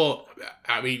 Well,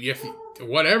 I mean,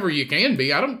 whatever you can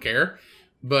be, I don't care.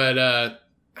 But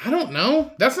I don't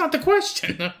know. That's not the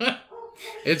question.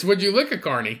 It's would you lick a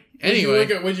carny? Anyway,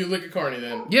 would you lick a carny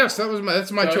then? Yes,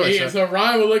 that's my choice. So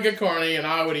Ryan would lick a carny, and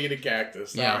I would eat a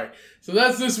cactus. Yeah. All right. So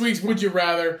that's this week's Would You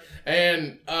Rather,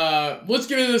 and let's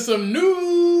get into some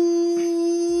news.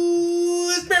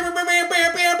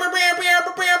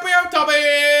 Topics.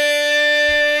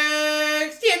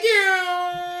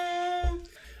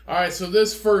 All right. So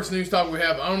this first news topic we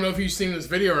have, I don't know if you've seen this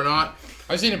video or not.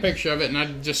 I seen a picture of it, and I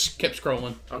just kept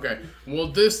scrolling. Okay. Well,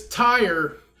 this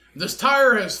tire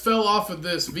has fell off of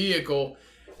this vehicle,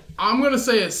 I'm going to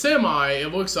say a semi,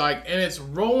 it looks like, and it's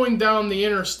rolling down the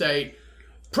interstate,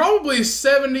 probably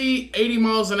 70, 80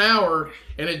 miles an hour,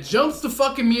 and it jumps the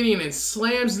fucking median and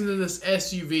slams into this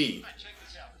SUV. Check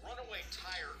this out. Runaway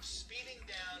tire speeding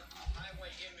down a highway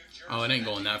in New Jersey. Oh, it ain't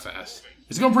going that fast.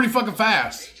 It's going pretty fucking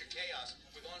fast. Major chaos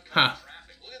with oncoming Huh.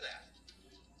 traffic. Look at that.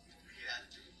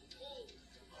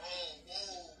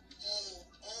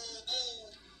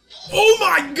 Oh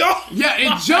my god! Yeah,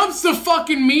 it jumps the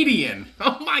fucking median.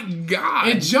 Oh my god.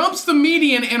 It jumps the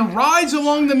median and rides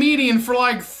along the median for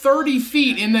like 30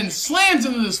 feet and then slams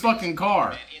into this fucking car.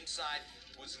 Man inside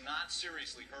was not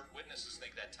seriously hurt. Witnesses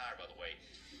think that tire, by the way,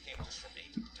 came just from a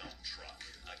dump truck.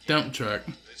 Dump truck.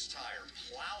 This tire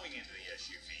plowing into the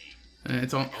SUV. And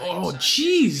it's on. Oh,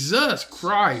 Jesus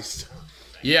Christ.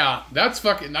 Yeah, that's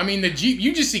fucking. I mean, the Jeep,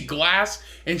 you just see glass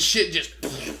and shit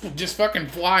just fucking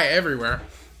fly everywhere.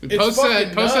 Post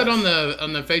that on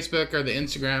the Facebook or the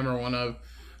Instagram or one of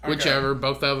whichever,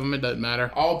 both of them. It doesn't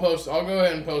matter. I'll go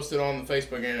ahead and post it on the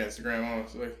Facebook and Instagram,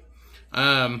 honestly.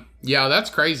 Yeah,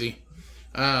 that's crazy.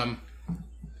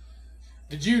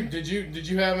 Did you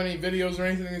have any videos or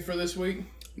anything for this week?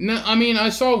 No, I mean, I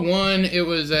saw one. It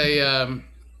was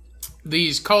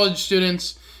these college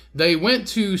students. They went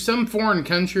to some foreign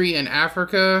country in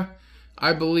Africa,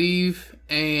 I believe,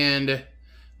 and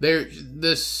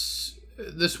this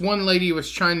one lady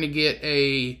was trying to get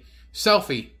a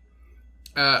selfie.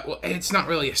 Well, it's not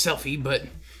really a selfie, but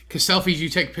because selfies, you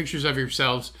take pictures of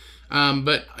yourselves.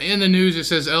 But in the news, it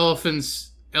says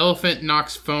elephant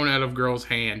knocks phone out of girl's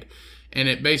hand, and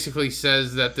it basically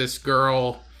says that this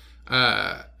girl's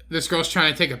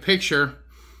trying to take a picture.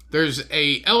 There's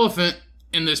a elephant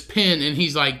in this pen, and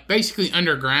he's like basically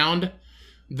underground.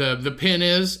 The pen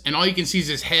is, and all you can see is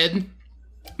his head.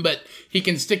 But he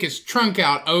can stick his trunk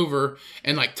out over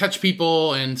and like touch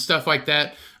people and stuff like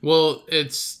that. Well,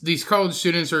 it's these college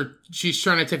students she's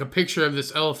trying to take a picture of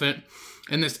this elephant,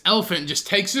 and this elephant just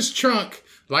takes his trunk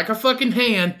like a fucking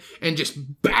hand and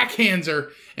just backhands her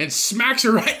and smacks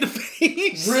her right in the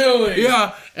face. Really?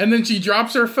 Yeah. And then she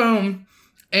drops her phone,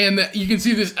 and you can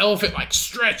see this elephant like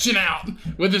stretching out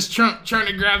with his trunk trying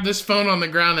to grab this phone on the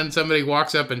ground, and somebody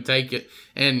walks up and take it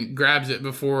and grabs it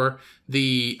before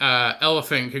the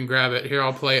elephant can grab it. Here,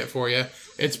 I'll play it for you.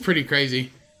 It's pretty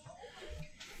crazy.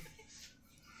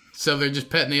 So they're just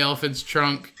petting the elephant's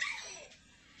trunk.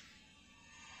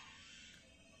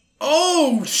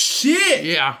 Oh, shit!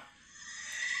 Yeah.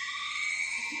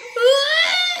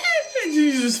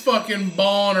 She's just fucking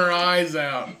bawling her eyes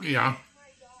out. Yeah.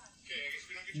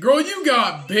 Girl, you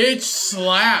got bitch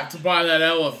slapped by that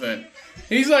elephant.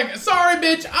 He's like, sorry,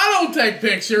 bitch, I don't take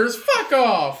pictures. Fuck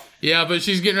off. Yeah, but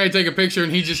she's getting ready to take a picture,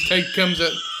 and he just comes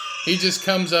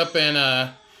up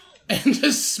and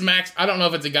just smacks. I don't know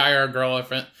if it's a guy or a girl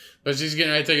elephant, but she's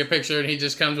getting ready to take a picture, and he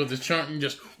just comes with his trunk and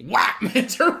just whap,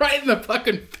 hits her right in the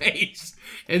fucking face,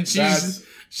 and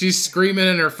she's screaming,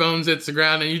 and her phone hits the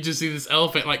ground, and you just see this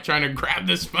elephant like trying to grab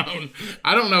this phone.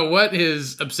 I don't know what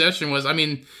his obsession was. I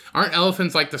mean, aren't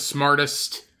elephants like the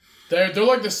smartest? They're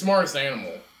like the smartest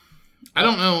animal. I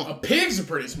don't know. Pigs are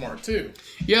pretty smart too.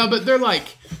 Yeah, but they're like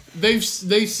they've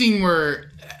seen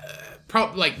where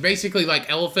basically like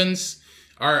elephants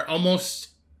are almost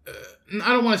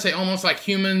I don't want to say almost like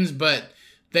humans, but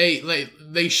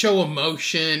they show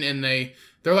emotion, and they're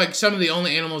like some of the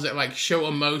only animals that like show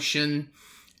emotion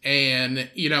and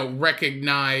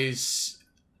recognize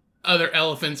other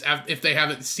elephants if they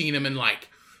haven't seen them in like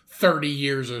 30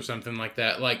 years or something like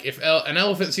that. Like if an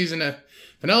elephant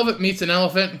meets an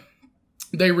elephant,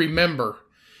 they remember.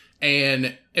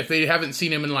 And if they haven't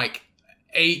seen him in like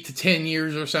 8 to 10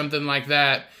 years or something like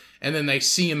that, and then they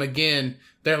see him again,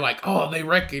 they're like, oh, they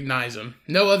recognize him.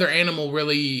 No other animal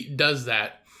really does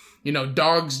that.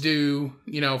 Dogs do,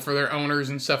 for their owners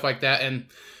and stuff like that, and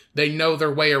they know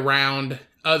their way around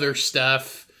other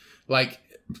stuff. Like,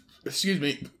 excuse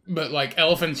me, but like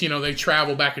elephants, they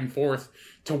travel back and forth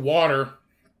to water.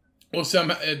 Well,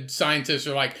 some scientists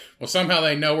are like, well, somehow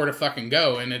they know where to fucking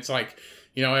go, and it's like,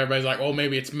 everybody's like, oh,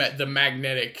 maybe it's the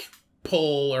magnetic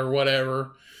pull or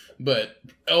whatever. But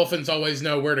elephants always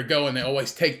know where to go, and they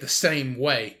always take the same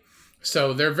way.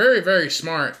 So they're very, very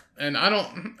smart. And I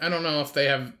don't know if they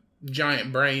have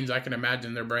giant brains. I can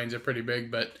imagine their brains are pretty big,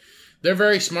 but they're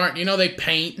very smart. They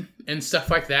paint and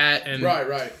stuff like that. And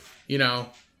Right.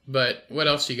 But what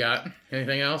else you got?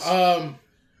 Anything else?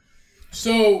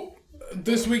 So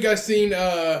this week I seen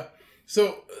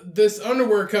so this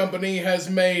underwear company has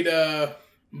made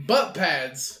butt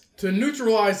pads to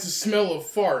neutralize the smell of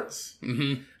farts.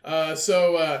 Mm-hmm.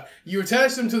 So you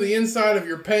attach them to the inside of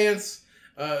your pants.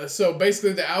 So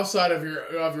basically the outside of your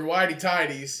whitey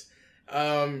tighties.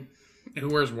 Who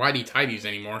wears whitey tighties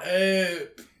anymore?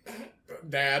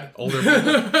 Dad. Older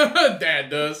people. Dad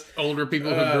does. Older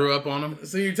people who grew up on them.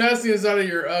 So you're testing inside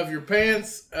of your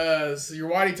pants, so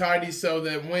your whitey tighties, so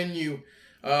that when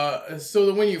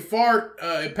you fart,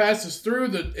 it passes through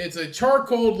it's a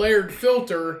charcoal layered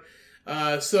filter,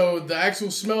 so the actual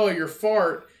smell of your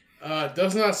fart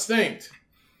does not stink.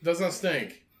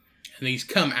 And these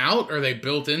come out, or are they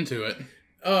built into it?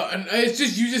 And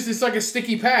it's like a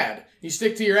sticky pad. You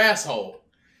stick to your asshole.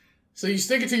 So you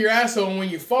stick it to your asshole, and when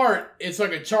you fart, it's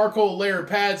like a charcoal layer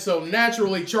pad, so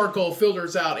naturally charcoal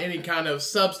filters out any kind of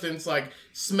substance like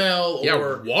smell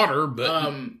or water, but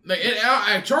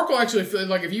charcoal actually,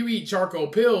 like if you eat charcoal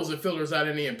pills, it filters out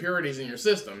any impurities in your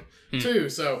system too.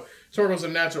 So charcoal's a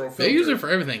natural filter. They use it for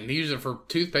everything. They use it for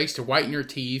toothpaste to whiten your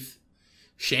teeth,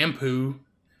 shampoo.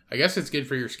 I guess it's good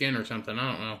for your skin or something.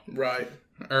 I don't know. Right.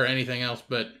 Or anything else,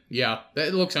 but yeah,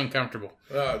 that looks uncomfortable.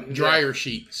 Dryer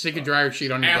sheet. Stick a dryer sheet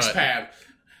on your ass butt. pad.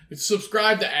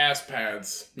 Subscribe to ass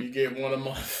pads. You get one a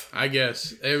month. I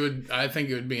guess it would. I think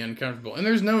it would be uncomfortable, and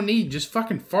there's no need. Just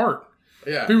fucking fart.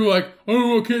 Yeah. People are like,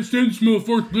 oh, I can't stand the smell of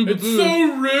farts. Blah, blah, It's blah.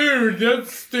 so rude. That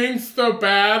stinks so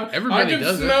bad. Everybody does it.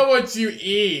 I can smell what you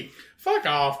eat. Fuck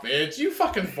off, bitch. You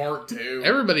fucking fart too.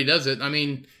 Everybody does it. I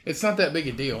mean, it's not that big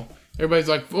a deal. Everybody's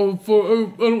like, oh,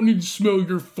 I don't need to smell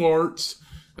your farts.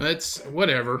 That's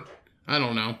whatever. I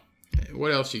don't know.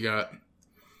 What else you got?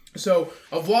 So,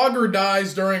 a vlogger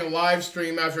dies during a live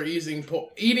stream after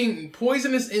eating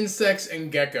poisonous insects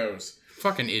and geckos.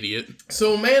 Fucking idiot.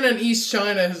 So, a man in East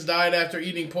China has died after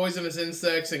eating poisonous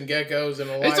insects and geckos in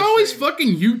a live stream. It's always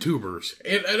fucking YouTubers.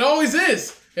 It always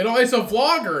is. It's a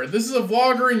vlogger. This is a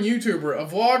vlogger and YouTuber. A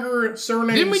vlogger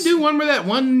surnamed... Didn't we do one where that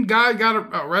one guy got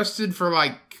arrested for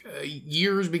like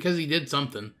years because he did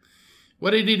something?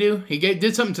 What did he do? He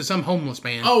did something to some homeless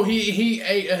man. Oh,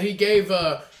 he gave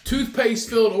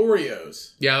toothpaste-filled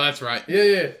Oreos. Yeah, that's right.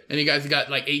 Yeah. And he got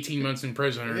like 18 months in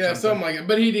prison or Yeah, something. something like it.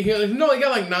 But he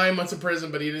got like 9 months in prison,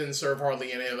 but he didn't serve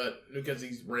hardly any of it because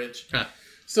he's rich. Huh.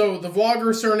 So the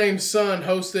vlogger surnamed Sun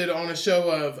hosted on a show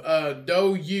of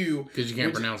Do You. Because you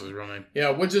can't pronounce his real name.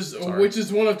 Yeah, which is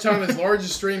one of China's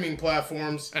largest streaming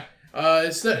platforms.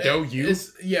 Do You?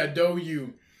 Yeah, Do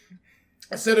You.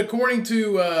 It said according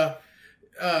to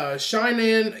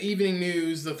Shinan Evening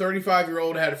News, the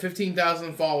 35-year-old had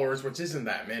 15,000 followers, which isn't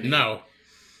that many. No.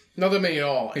 Not that many at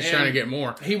all. He's trying to get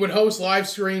more. He would host live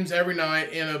streams every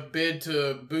night in a bid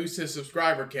to boost his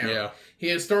subscriber count. Yeah. He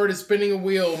had started spinning a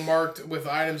wheel marked with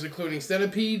items including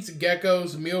centipedes,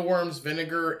 geckos, mealworms,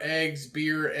 vinegar, eggs,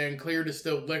 beer, and clear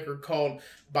distilled liquor called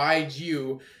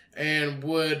Baijiu, and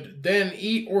would then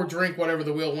eat or drink whatever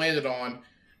the wheel landed on,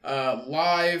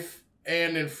 live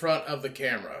and in front of the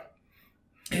camera.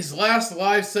 His last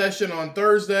live session on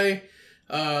Thursday,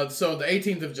 so the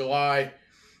 18th of July,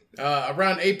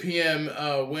 around 8 p.m.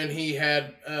 When he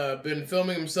had been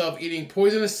filming himself eating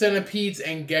poisonous centipedes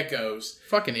and geckos.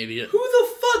 Fucking idiot. Who the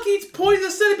fuck eats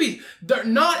poisonous centipedes?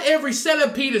 Not every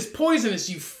centipede is poisonous,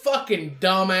 you fucking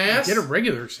dumbass. Get a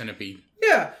regular centipede.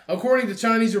 Yeah. According to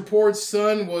Chinese reports,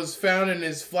 Sun was found in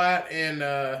his flat in,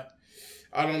 Don't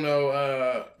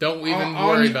even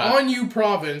worry about it. Anyu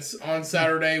province on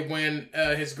Saturday when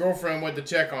his girlfriend went to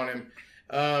check on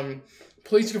him.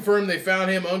 Police confirmed they found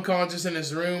him unconscious in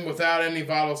his room without any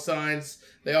vital signs.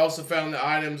 They also found the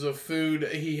items of food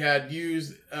he had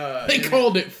used. They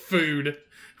called it food.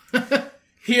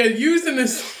 He had used in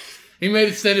his. He made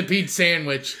a centipede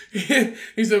sandwich.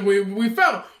 He said, "We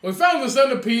found the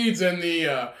centipedes and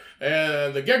the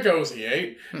geckos he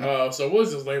ate. So we'll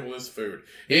just label this food."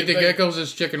 He ate the geckos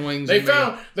as chicken wings. They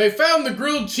found the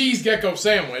grilled cheese gecko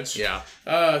sandwich. Yeah.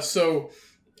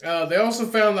 They also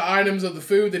found the items of the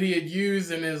food that he had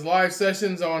used in his live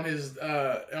sessions on his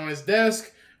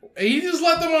desk. He just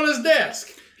left them on his desk.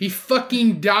 He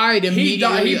fucking died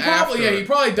immediately after. He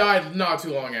probably died not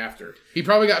too long after. He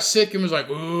probably got sick and was like,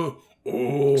 ooh.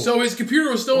 So his computer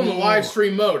was still in the live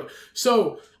stream mode.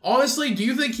 So, honestly, do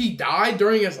you think he died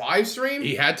during his live stream?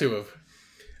 He had to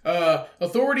have.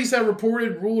 Authorities have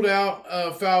ruled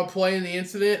out foul play in the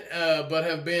incident, but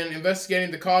have been investigating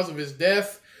the cause of his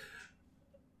death.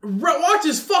 Watch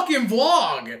his fucking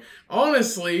vlog.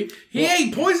 Honestly, he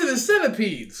ate poisonous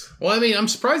centipedes. Well, I mean, I'm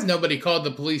surprised nobody called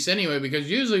the police anyway, because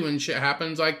usually when shit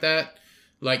happens like that,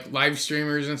 like live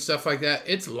streamers and stuff like that,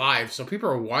 it's live, so people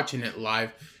are watching it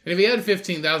live. And if he had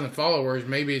 15,000 followers,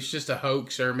 maybe it's just a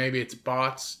hoax, or maybe it's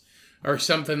bots, or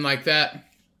something like that.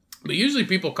 But usually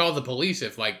people call the police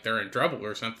if, like, they're in trouble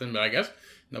or something, but I guess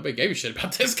nobody gave a shit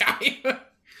about this guy.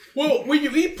 Well, when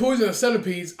you eat poisonous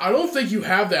centipedes, I don't think you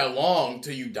have that long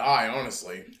till you die,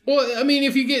 honestly. Well, I mean,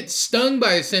 if you get stung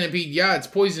by a centipede, yeah, it's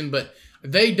poison, but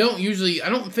they don't usually, I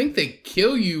don't think they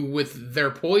kill you with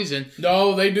their poison.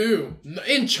 No, they do.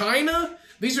 In China,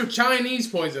 these are Chinese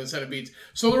poison centipedes.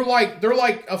 So they're like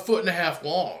 1.5 feet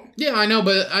long. Yeah, I know,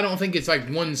 but I don't think it's like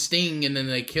one sting and then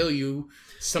they kill you.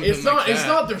 Something It's not. like that. It's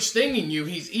not. They're stinging you.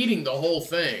 He's eating the whole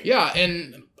thing. Yeah,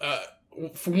 and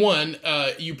for one,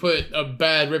 you put a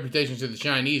bad reputation to the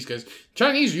Chinese because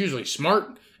Chinese are usually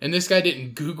smart, and this guy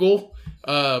didn't Google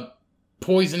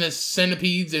poisonous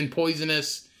centipedes and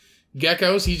poisonous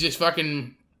geckos. He just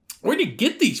fucking, where'd he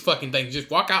get these fucking things? Just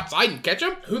walk outside and catch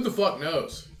them? Who the fuck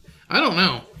knows? I don't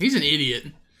know. He's an idiot.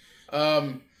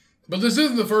 But this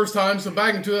isn't the first time. So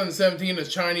back in 2017, a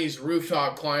Chinese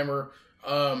rooftop climber,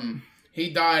 he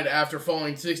died after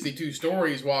falling 62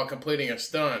 stories while completing a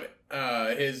stunt.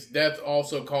 His death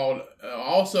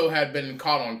also had been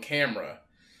caught on camera.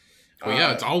 Well,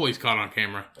 yeah, it's always caught on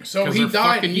camera. So he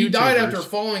died. He died after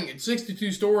falling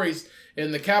 62 stories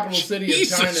in the capital city of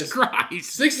China. Jesus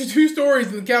Christ! 62 stories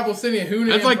in the capital city of Hunan.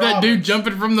 That's like that dude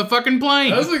jumping from the fucking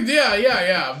plane. That's like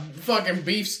yeah. Fucking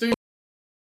beef stew.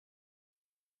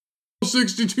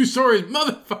 62 stories,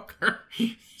 motherfucker.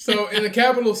 So, in the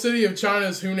capital city of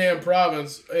China's Hunan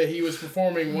province, he was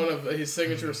performing one of his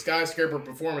signature skyscraper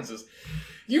performances.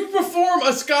 You perform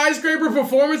a skyscraper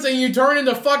performance and you turn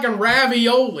into fucking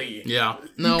ravioli. Yeah.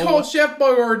 No. You call Chef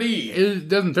Boyardee. It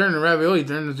doesn't turn into ravioli, it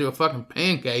turns into a fucking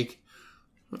pancake.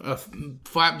 A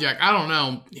flapjack. I don't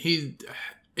know.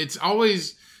 It's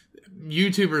always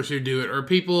YouTubers who do it, or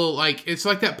people like, it's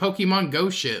like that Pokemon Go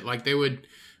shit. Like, they would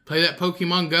play that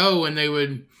Pokemon Go and they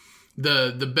would,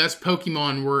 the best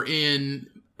Pokemon were in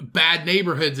bad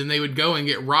neighborhoods and they would go and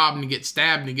get robbed and get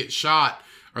stabbed and get shot,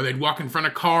 or they'd walk in front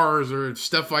of cars or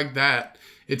stuff like that.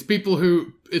 It's people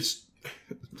who,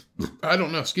 I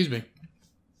don't know, excuse me.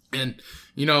 And,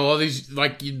 you know, all these,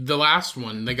 like the last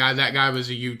one, that guy was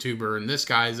a YouTuber, and this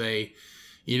guy's a,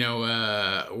 you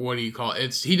know, what do you call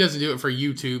it? He doesn't do it for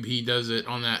YouTube. He does it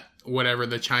on that, whatever,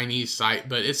 the Chinese site,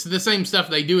 but it's the same stuff.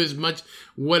 They do as much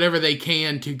whatever they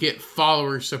can to get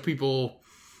followers so people,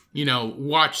 you know,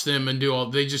 watch them and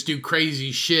they just do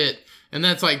crazy shit. And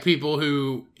that's like people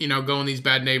who, you know, go in these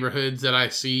bad neighborhoods that I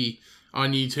see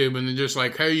on YouTube, and they're just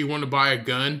like, hey, you want to buy a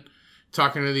gun?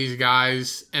 Talking to these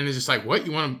guys, and it's just like, what?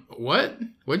 You want to, what?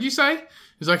 What'd you say?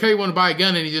 He's like, hey, you want to buy a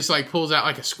gun? And he just like pulls out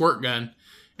like a squirt gun.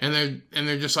 And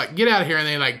they're just like, get out of here. And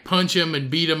they like punch him and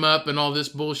beat him up and all this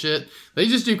bullshit. They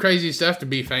just do crazy stuff to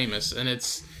be famous. And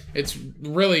it's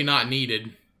really not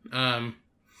needed.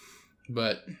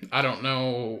 But I don't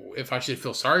know if I should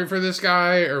feel sorry for this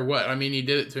guy or what. I mean, he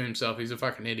did it to himself. He's a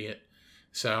fucking idiot.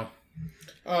 So.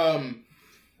 I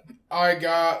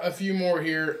got a few more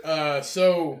here.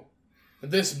 So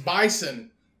this bison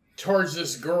charged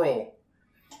this girl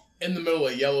in the middle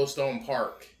of Yellowstone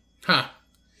Park. Huh.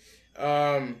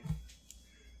 And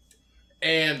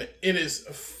it is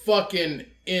fucking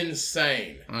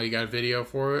insane. Oh, you got a video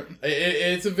for it?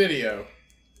 It's a video.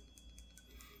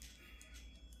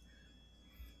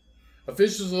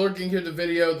 Officials are looking at the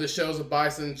video that shows a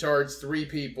bison charged 3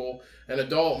 people. An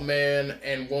adult man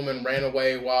and woman ran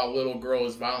away while a little girl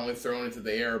is violently thrown into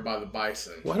the air by the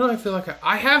bison. Why do I feel like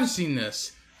I have seen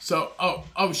this? So,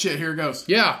 oh shit, here it goes.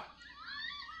 Yeah.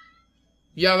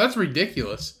 Yeah, that's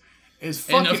ridiculous. It's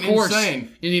fucking and of course,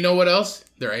 insane. And you know what else?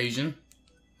 They're Asian.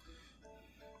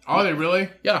 Are they really?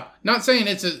 Yeah. Not saying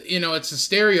it's a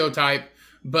stereotype,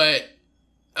 but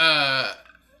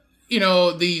you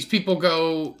know, these people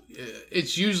go,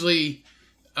 it's usually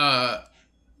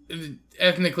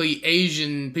ethnically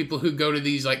Asian people who go to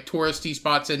these like touristy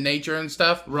spots in nature and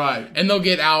stuff. Right. And they'll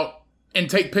get out and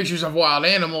take pictures of wild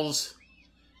animals,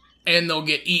 and they'll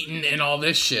get eaten and all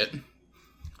this shit.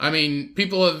 I mean,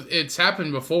 it's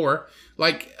happened before.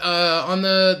 Like, on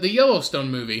the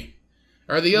Yellowstone movie.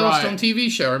 Or the Yellowstone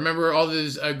TV show. Remember all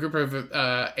this group of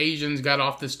Asians got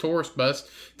off this tourist bus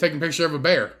taking a picture of a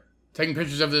bear. Taking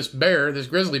pictures of this bear, this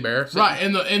grizzly bear. Right,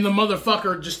 and the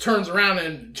motherfucker just turns around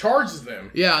and charges them.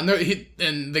 Yeah,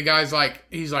 and the guy's like,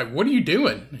 he's like, what are you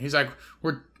doing? He's like,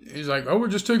 oh, we're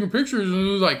just taking pictures. And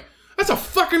he was like, that's a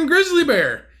fucking grizzly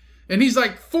bear. And he's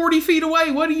like 40 feet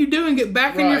away. What are you doing? Get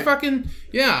back in your fucking...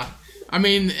 Yeah. I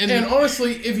mean... And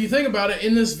honestly, if you think about it,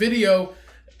 in this video,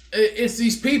 it's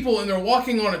these people and they're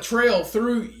walking on a trail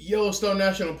through Yellowstone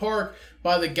National Park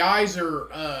by the geyser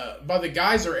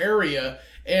area,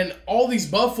 and all these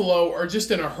buffalo are just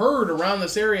in a herd around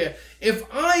this area. If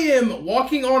I am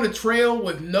walking on a trail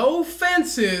with no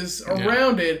fences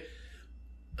around it,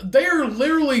 they are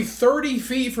literally 30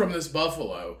 feet from this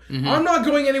buffalo. Mm-hmm. I'm not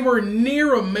going anywhere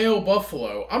near a male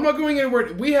buffalo. I'm not going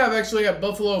anywhere. We have actually got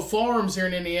buffalo farms here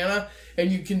in Indiana,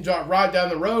 and you can ride down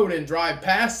the road and drive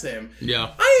past them.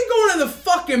 Yeah. I ain't going to the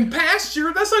fucking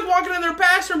pasture. That's like walking in their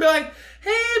pasture and be like,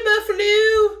 hey, Buffalo.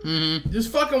 Mm-hmm.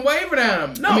 Just fucking waving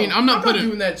at them. No, I mean, I'm not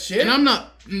doing that shit. And I'm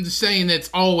not saying it's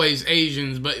always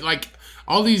Asians, but like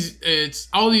all these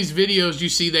videos you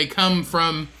see, they come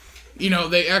from,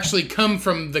 they actually come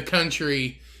from the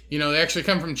country. They actually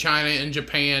come from China and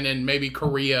Japan and maybe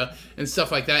Korea and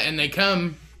stuff like that. And they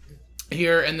come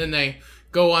here and then they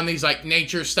go on these like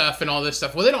nature stuff and all this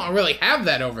stuff. Well, they don't really have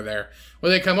that over there.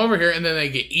 Well, they come over here and then they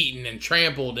get eaten and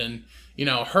trampled and,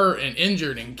 hurt and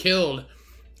injured and killed.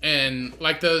 And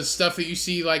like the stuff that you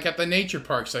see like at the nature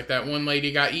parks, like that one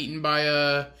lady got eaten by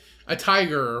a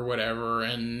tiger or whatever,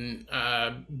 and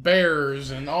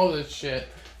bears and all this shit.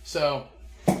 So,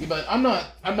 but I'm not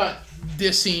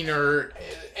dissing or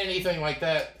anything like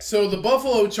that. So the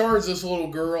buffalo charged this little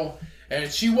girl,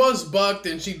 and she was bucked,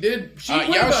 and she went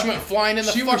flying in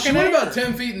the she fucking went air. about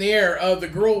 10 feet in the air. The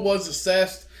girl was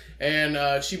assessed,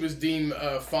 and she was deemed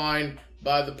fine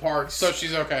by the parks. So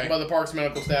she's okay. By the parks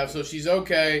medical staff, so she's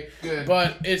okay. Good.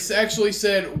 But it's actually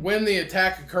said when the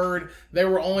attack occurred, they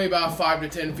were only about 5 to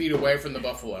 10 feet away from the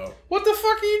buffalo. What the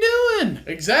fuck are you doing?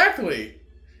 Exactly.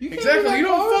 Exactly. You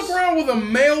don't fuck around with a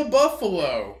male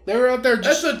buffalo. They were out there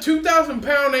just... That's a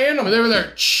 2,000-pound animal. They were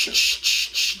there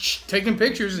taking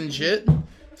pictures and shit.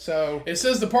 So it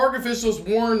says the park officials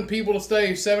warned people to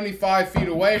stay 75 feet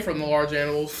away from the large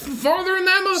animals. Farther than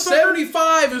that, motherfucker?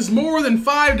 75 is more than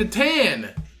 5 to 10.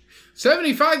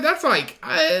 75, that's like...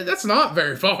 that's not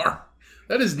very far.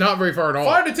 That is not very far at all.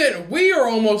 5 to 10. We are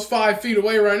almost 5 feet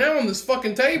away right now on this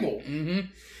fucking table. Mm-hmm.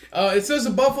 It says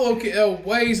a buffalo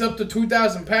weighs up to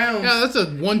 2,000 pounds. Yeah, that's a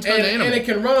 1-ton animal. And it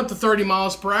can run up to 30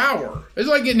 miles per hour. It's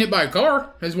like getting hit by a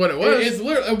car, is what it was. It's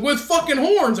literally with fucking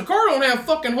horns. A car don't have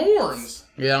fucking horns.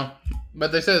 Yeah.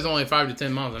 But they said it's only 5 to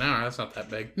 10 miles an hour. That's not that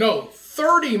big. No,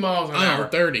 30 miles an hour.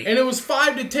 30. And it was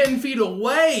 5 to 10 feet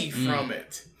away from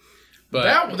it.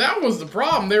 But that was the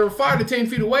problem. They were 5 to 10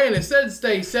 feet away, and it said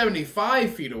stay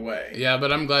 75 feet away. Yeah,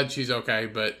 but I'm glad she's okay.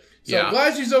 But so yeah,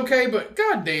 glad she's okay. But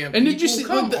goddamn, and did you see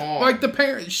like the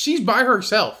parents? She's by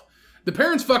herself. The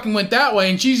parents fucking went that way,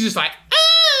 and she's just like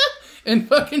and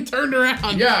fucking turned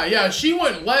around. Yeah. She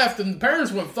went left, and the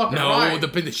parents went fucking right.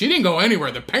 No, she didn't go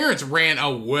anywhere. The parents ran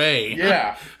away.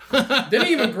 Yeah, didn't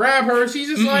even grab her. She's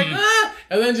just like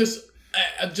and then just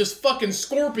fucking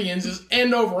scorpions just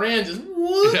end over end, just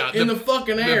in the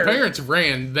fucking air. The parents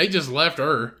ran. They just left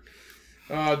her.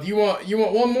 Do you want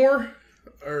one more,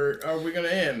 or are we gonna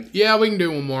end? Yeah, we can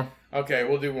do one more. Okay,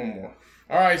 we'll do one more.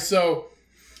 All right, so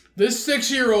this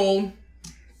 6-year-old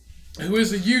who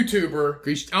is a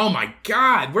YouTuber. Oh my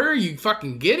God, where are you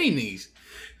fucking getting these?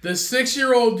 The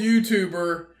 6-year-old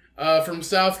YouTuber from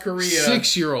South Korea.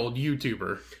 6-year-old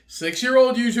YouTuber.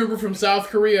 6-year-old YouTuber from South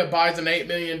Korea buys an $8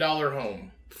 million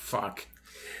home. Fuck.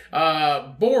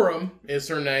 Borum is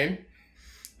her name.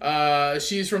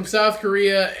 She's from South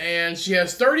Korea, and she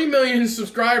has 30 million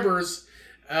subscribers.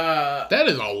 That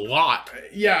is a lot.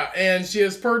 Yeah, and she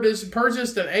has purchased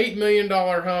an $8 million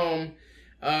home.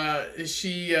 It's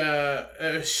a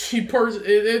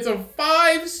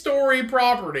 5-story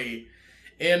property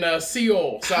in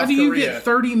Seoul, South Korea. How do you get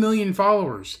 30 million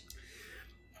followers?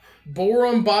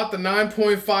 Borum bought the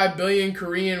 9.5 billion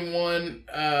Korean won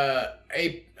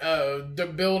the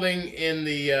building in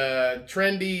the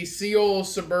trendy Seoul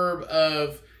suburb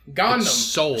of Gangnam. It's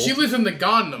Seoul. She lives in the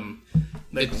Gangnam.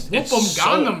 It's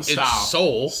Gangnam Seoul.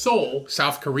 style. It's Seoul,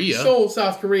 South Korea. Seoul,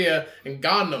 South Korea, and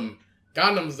Gangnam.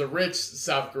 Gangnam's the rich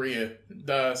South Korea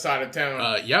side of town.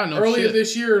 Earlier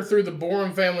this year, through the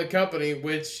Borum family company,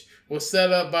 which was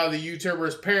set up by the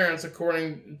YouTuber's parents,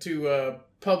 according to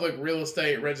public real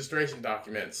estate registration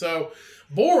document. So,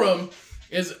 Borum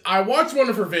I watched one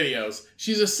of her videos.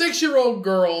 She's a 6-year-old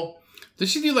girl.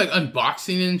 Does she do like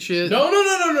unboxing and shit?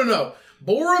 No.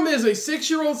 Borum is a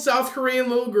 6-year-old South Korean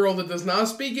little girl that does not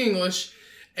speak English.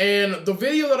 And the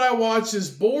video that I watched is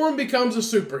Borum becomes a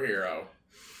superhero.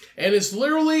 And it's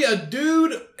literally a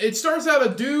dude. It starts out a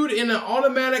dude in an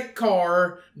automatic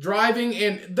car driving,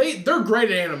 and they're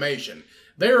great at animation.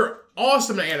 They're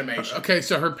awesome at animation. Okay,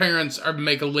 so her parents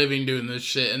make a living doing this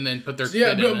shit and then put their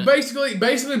kid in it.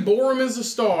 Basically, Borum is a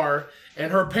star,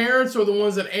 and her parents are the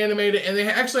ones that animate it, and they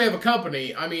actually have a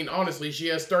company. I mean, honestly, she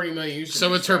has 30 million users.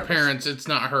 So it's her parents, it's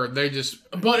not her.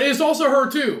 But it's also her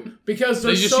too, because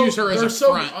they just use her as a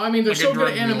front. I mean, they're so good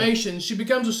at animation. She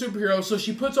becomes a superhero, so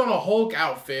she puts on a Hulk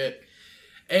outfit.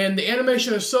 And the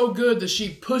animation is so good that she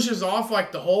pushes off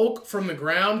like the Hulk from the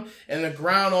ground, and the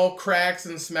ground all cracks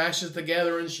and smashes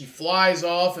together, and she flies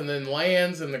off and then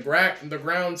lands, and the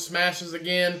ground smashes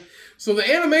again. So the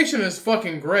animation is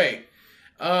fucking great.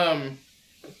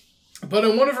 But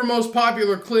in one of her most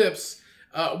popular clips,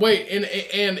 Wait,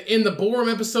 and in the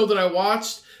Borum episode that I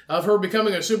watched of her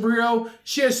becoming a superhero,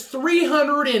 she has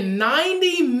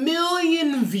 390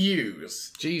 million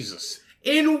views. Jesus.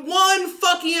 In one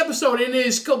fucking episode, and it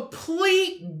is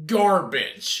complete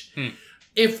garbage.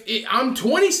 I'm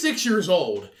 26 years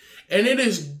old, and it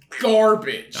is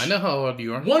garbage. I know how old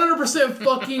you are. 100%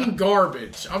 fucking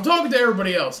garbage. I'm talking to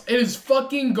everybody else. It is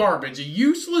fucking garbage. A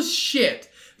useless shit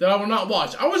that I will not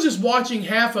watch. I was just watching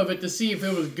half of it to see if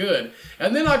it was good.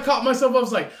 And then I caught myself, I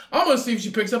was like, I'm going to see if she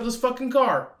picks up this fucking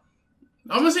car.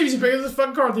 I'm going to see if she picks up this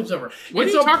fucking car and tips over. What are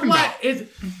you talking about?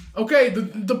 Okay,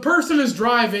 the person is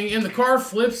driving and the car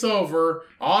flips over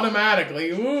automatically.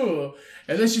 Ooh.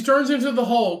 And then she turns into the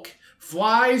Hulk,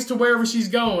 flies to wherever she's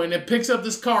going, and picks up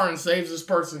this car and saves this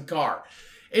person's car.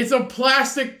 It's a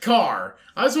plastic car.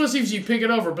 I just want to see if she pick it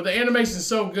over, but the animation is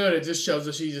so good, it just shows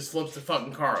that she just flips the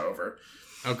fucking car over.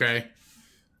 Okay.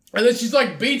 And then she's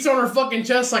like beats on her fucking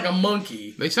chest like a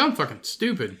monkey. They sound fucking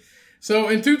stupid. So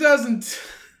in 2000...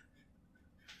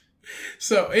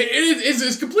 So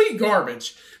it's complete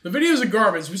garbage. The videos are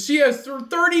garbage. But she has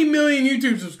 30 million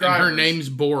YouTube subscribers. And her name's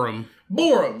Borum.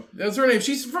 Borum. That's her name.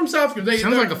 She's from South Korea.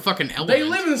 Sounds like a fucking element. They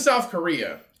live in South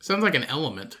Korea. Sounds like an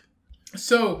element.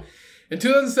 So, in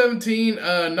 2017,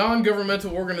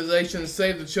 non-governmental organizations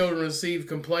Save the Children received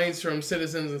complaints from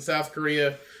citizens in South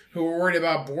Korea who were worried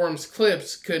about Borum's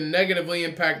clips could negatively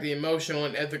impact the emotional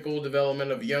and ethical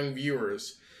development of young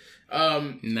viewers.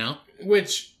 No.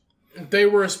 Which they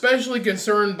were especially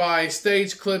concerned by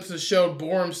staged clips that showed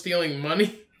Borum stealing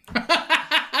money.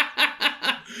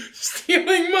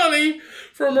 Stealing money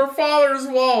from her father's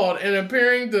wallet and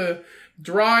appearing to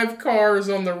drive cars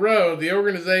on the road. The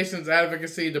organization's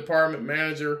advocacy department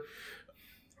manager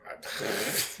told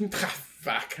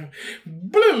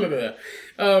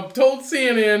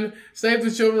CNN Save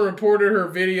the Children reported her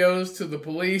videos to the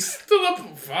police.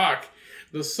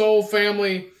 The Seoul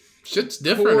family. Shit's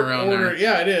different around there.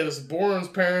 Yeah, it is. Borum's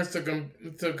parents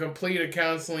to complete a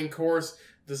counseling course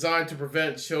designed to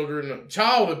prevent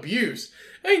child abuse.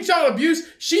 Ain't child abuse.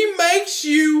 She makes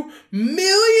you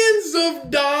millions of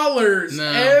dollars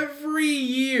every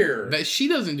year. But she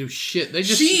doesn't do shit.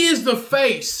 She is the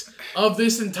face of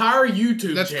this entire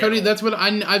YouTube channel. Cody. That's what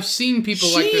I've seen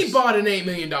people like this. She bought an $8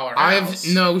 million house.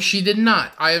 No, she did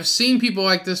not. I have seen people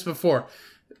like this before.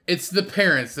 It's the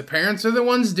parents. The parents are the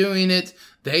ones doing it.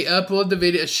 They upload the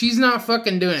video. She's not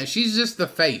fucking doing it. She's just the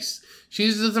face.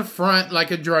 She's just the front like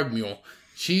a drug mule.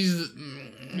 She's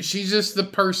just the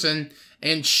person.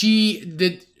 And she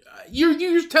did...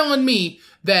 You're telling me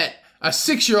that a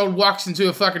 6-year-old walks into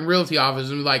a fucking realty office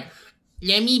and is like,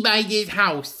 let me buy this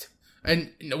house.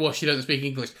 And, well, she doesn't speak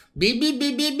English.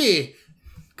 Baby.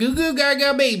 Goo goo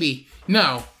gaga baby.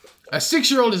 No. A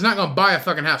 6-year-old is not going to buy a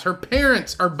fucking house. Her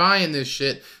parents are buying this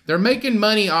shit. They're making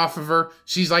money off of her.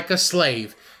 She's like a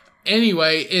slave.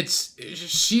 Anyway,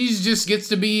 she just gets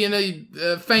to be in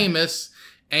a famous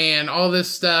and all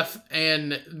this stuff.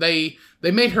 And they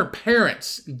made her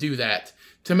parents do that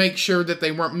to make sure that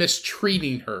they weren't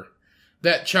mistreating her.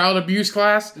 That child abuse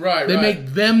class, they made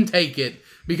them take it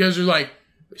because they're like,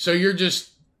 so you're just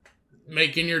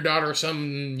making your daughter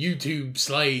some YouTube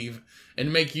slave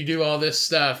and make you do all this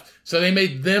stuff. So they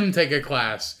made them take a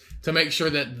class to make sure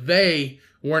that they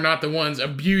were not the ones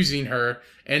abusing her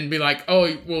and be like,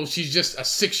 oh, well, she's just a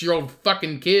 6-year-old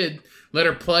fucking kid. Let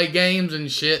her play games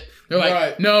and shit. They're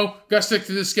like, no, gotta stick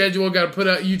to the schedule, gotta put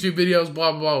out YouTube videos,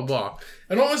 blah, blah, blah.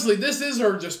 And honestly, this is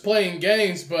her just playing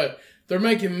games, but they're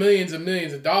making millions and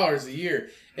millions of dollars a year.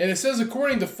 And it says,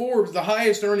 according to Forbes, the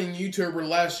highest earning YouTuber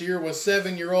last year was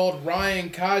 7-year-old Ryan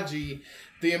Kaji,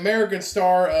 the American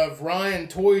star of Ryan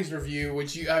Toys Review,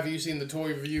 which have you seen the Toy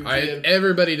Review kid?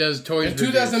 Everybody does Toys Review.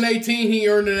 In 2018, he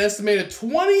earned an estimated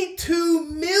 $22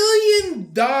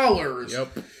 million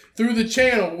through the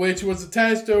channel, which was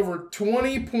attached to over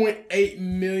 20.8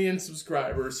 million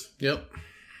subscribers. Yep.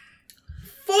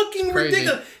 Fucking crazy.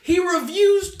 Ridiculous. He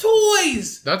reviews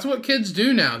toys. That's what kids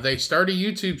do now. They start a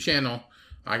YouTube channel.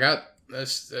 I got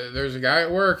this. There's a guy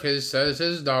at work who says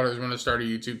his daughter's going to start a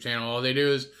YouTube channel. All they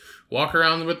do is walk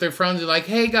around with their friends and like,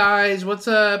 hey guys, what's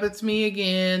up? It's me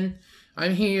again.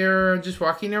 I'm here, just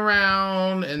walking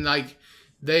around. And like,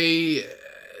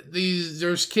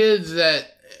 there's kids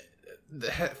that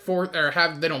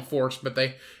they don't force, but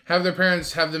they have their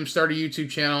parents have them start a YouTube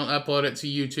channel and upload it to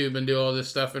YouTube and do all this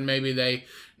stuff. And maybe they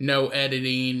know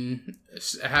editing,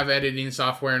 have editing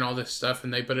software and all this stuff,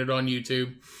 and they put it on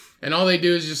YouTube. And all they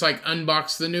do is just like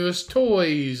unbox the newest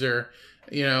toys or,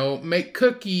 you know, make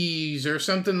cookies or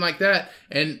something like that.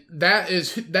 And that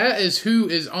is who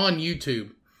is on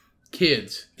YouTube.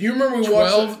 Kids. Do you remember we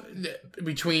watched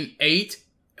between 8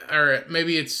 or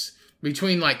maybe it's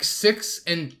between like 6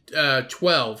 and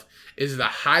 12 is the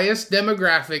highest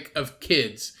demographic of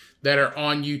kids that are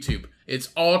on YouTube. It's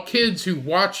all kids who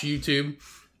watch YouTube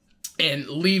and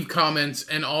leave comments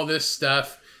and all this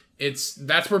stuff.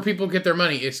 That's where people get their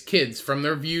money. It's kids from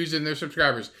their views and their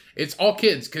subscribers. It's all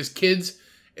kids because kids,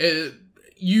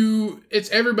 it's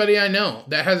everybody I know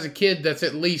that has a kid that's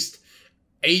at least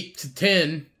 8 to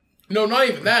 10. No, not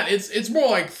even that. It's more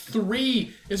like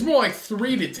 3. It's more like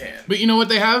 3 to 10. But you know what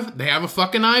they have? They have a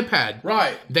fucking iPad.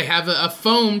 Right. They have a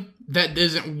phone that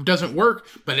doesn't work,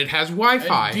 but it has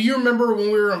Wi-Fi. And do you remember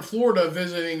when we were in Florida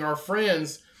visiting our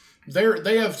friends?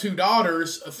 They have 2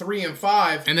 daughters, 3 and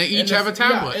 5. And they each have a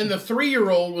tablet. Yeah, and the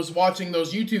 3-year-old was watching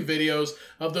those YouTube videos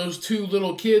of those 2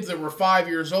 little kids that were 5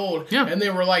 years old. Yeah. And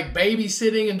they were like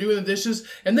babysitting and doing the dishes.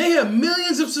 And they have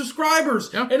millions of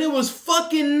subscribers. Yeah. And it was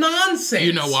fucking nonsense.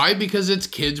 You know why? Because it's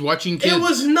kids watching kids. It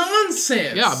was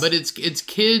nonsense. Yeah, but it's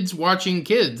kids watching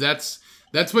kids. That's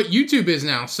what YouTube is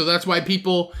now. So that's why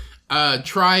people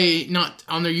try not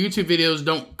on their YouTube videos,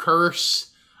 don't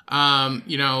curse.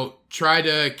 Try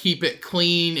to keep it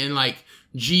clean and like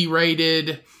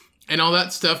G-rated and all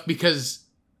that stuff because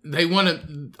they want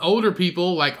to, older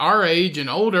people like our age and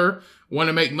older want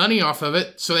to make money off of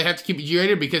it. So they have to keep it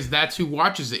G-rated because that's who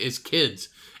watches it is kids.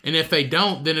 And if they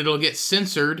don't, then it'll get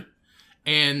censored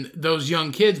and those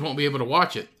young kids won't be able to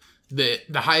watch it. The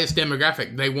highest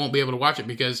demographic, they won't be able to watch it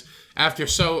because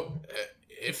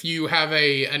if you have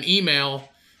an email,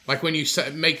 like when you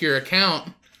make your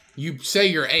account, you say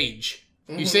your age.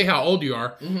 You say how old you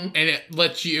are, and it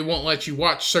won't let you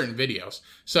watch certain videos.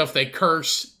 So if they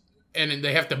curse and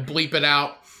they have to bleep it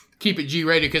out, keep it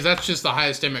G-rated, because that's just the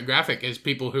highest demographic is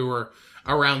people who are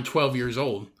around 12 years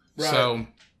old. Right. So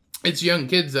it's young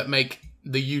kids that make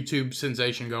the YouTube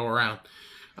sensation go around.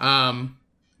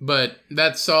 But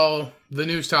that's all the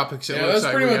news topics. That's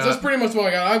pretty much what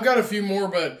I got. I've got a few more,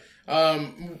 but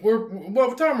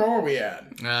what time are we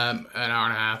at? An hour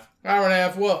and a half. Hour and a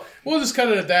half. Well, we'll just cut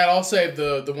it at that. I'll save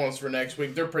the ones for next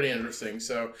week. They're pretty interesting.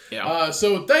 So, yeah.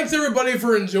 So thanks everybody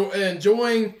for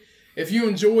enjoying. If you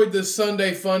enjoyed this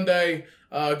Sunday Funday,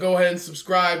 go ahead and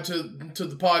subscribe to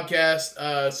the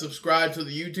podcast. Subscribe to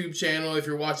the YouTube channel if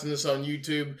you're watching this on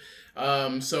YouTube.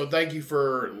 So thank you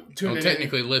for tuning in.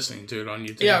 Technically listening to it on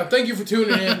YouTube. Yeah, thank you for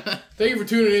tuning in. Thank you for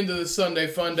tuning into this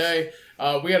Sunday Funday.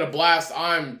 We had a blast.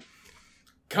 I'm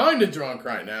kind of drunk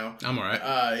right now. I'm all right.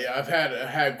 Yeah, I've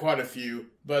had quite a few.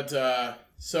 But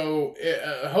so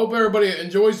I hope everybody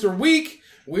enjoys their week.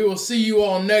 We will see you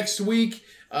all next week.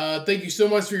 Thank you so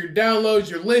much for your downloads,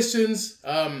 your listens.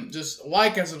 Just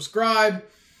like and subscribe.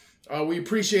 We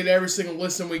appreciate every single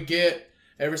listen we get,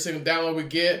 every single download we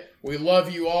get. We love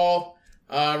you all.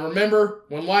 Remember,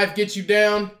 when life gets you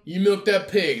down, you milk that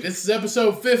pig. This is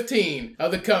episode 15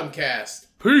 of the Cumcast.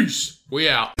 Peace. We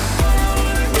out.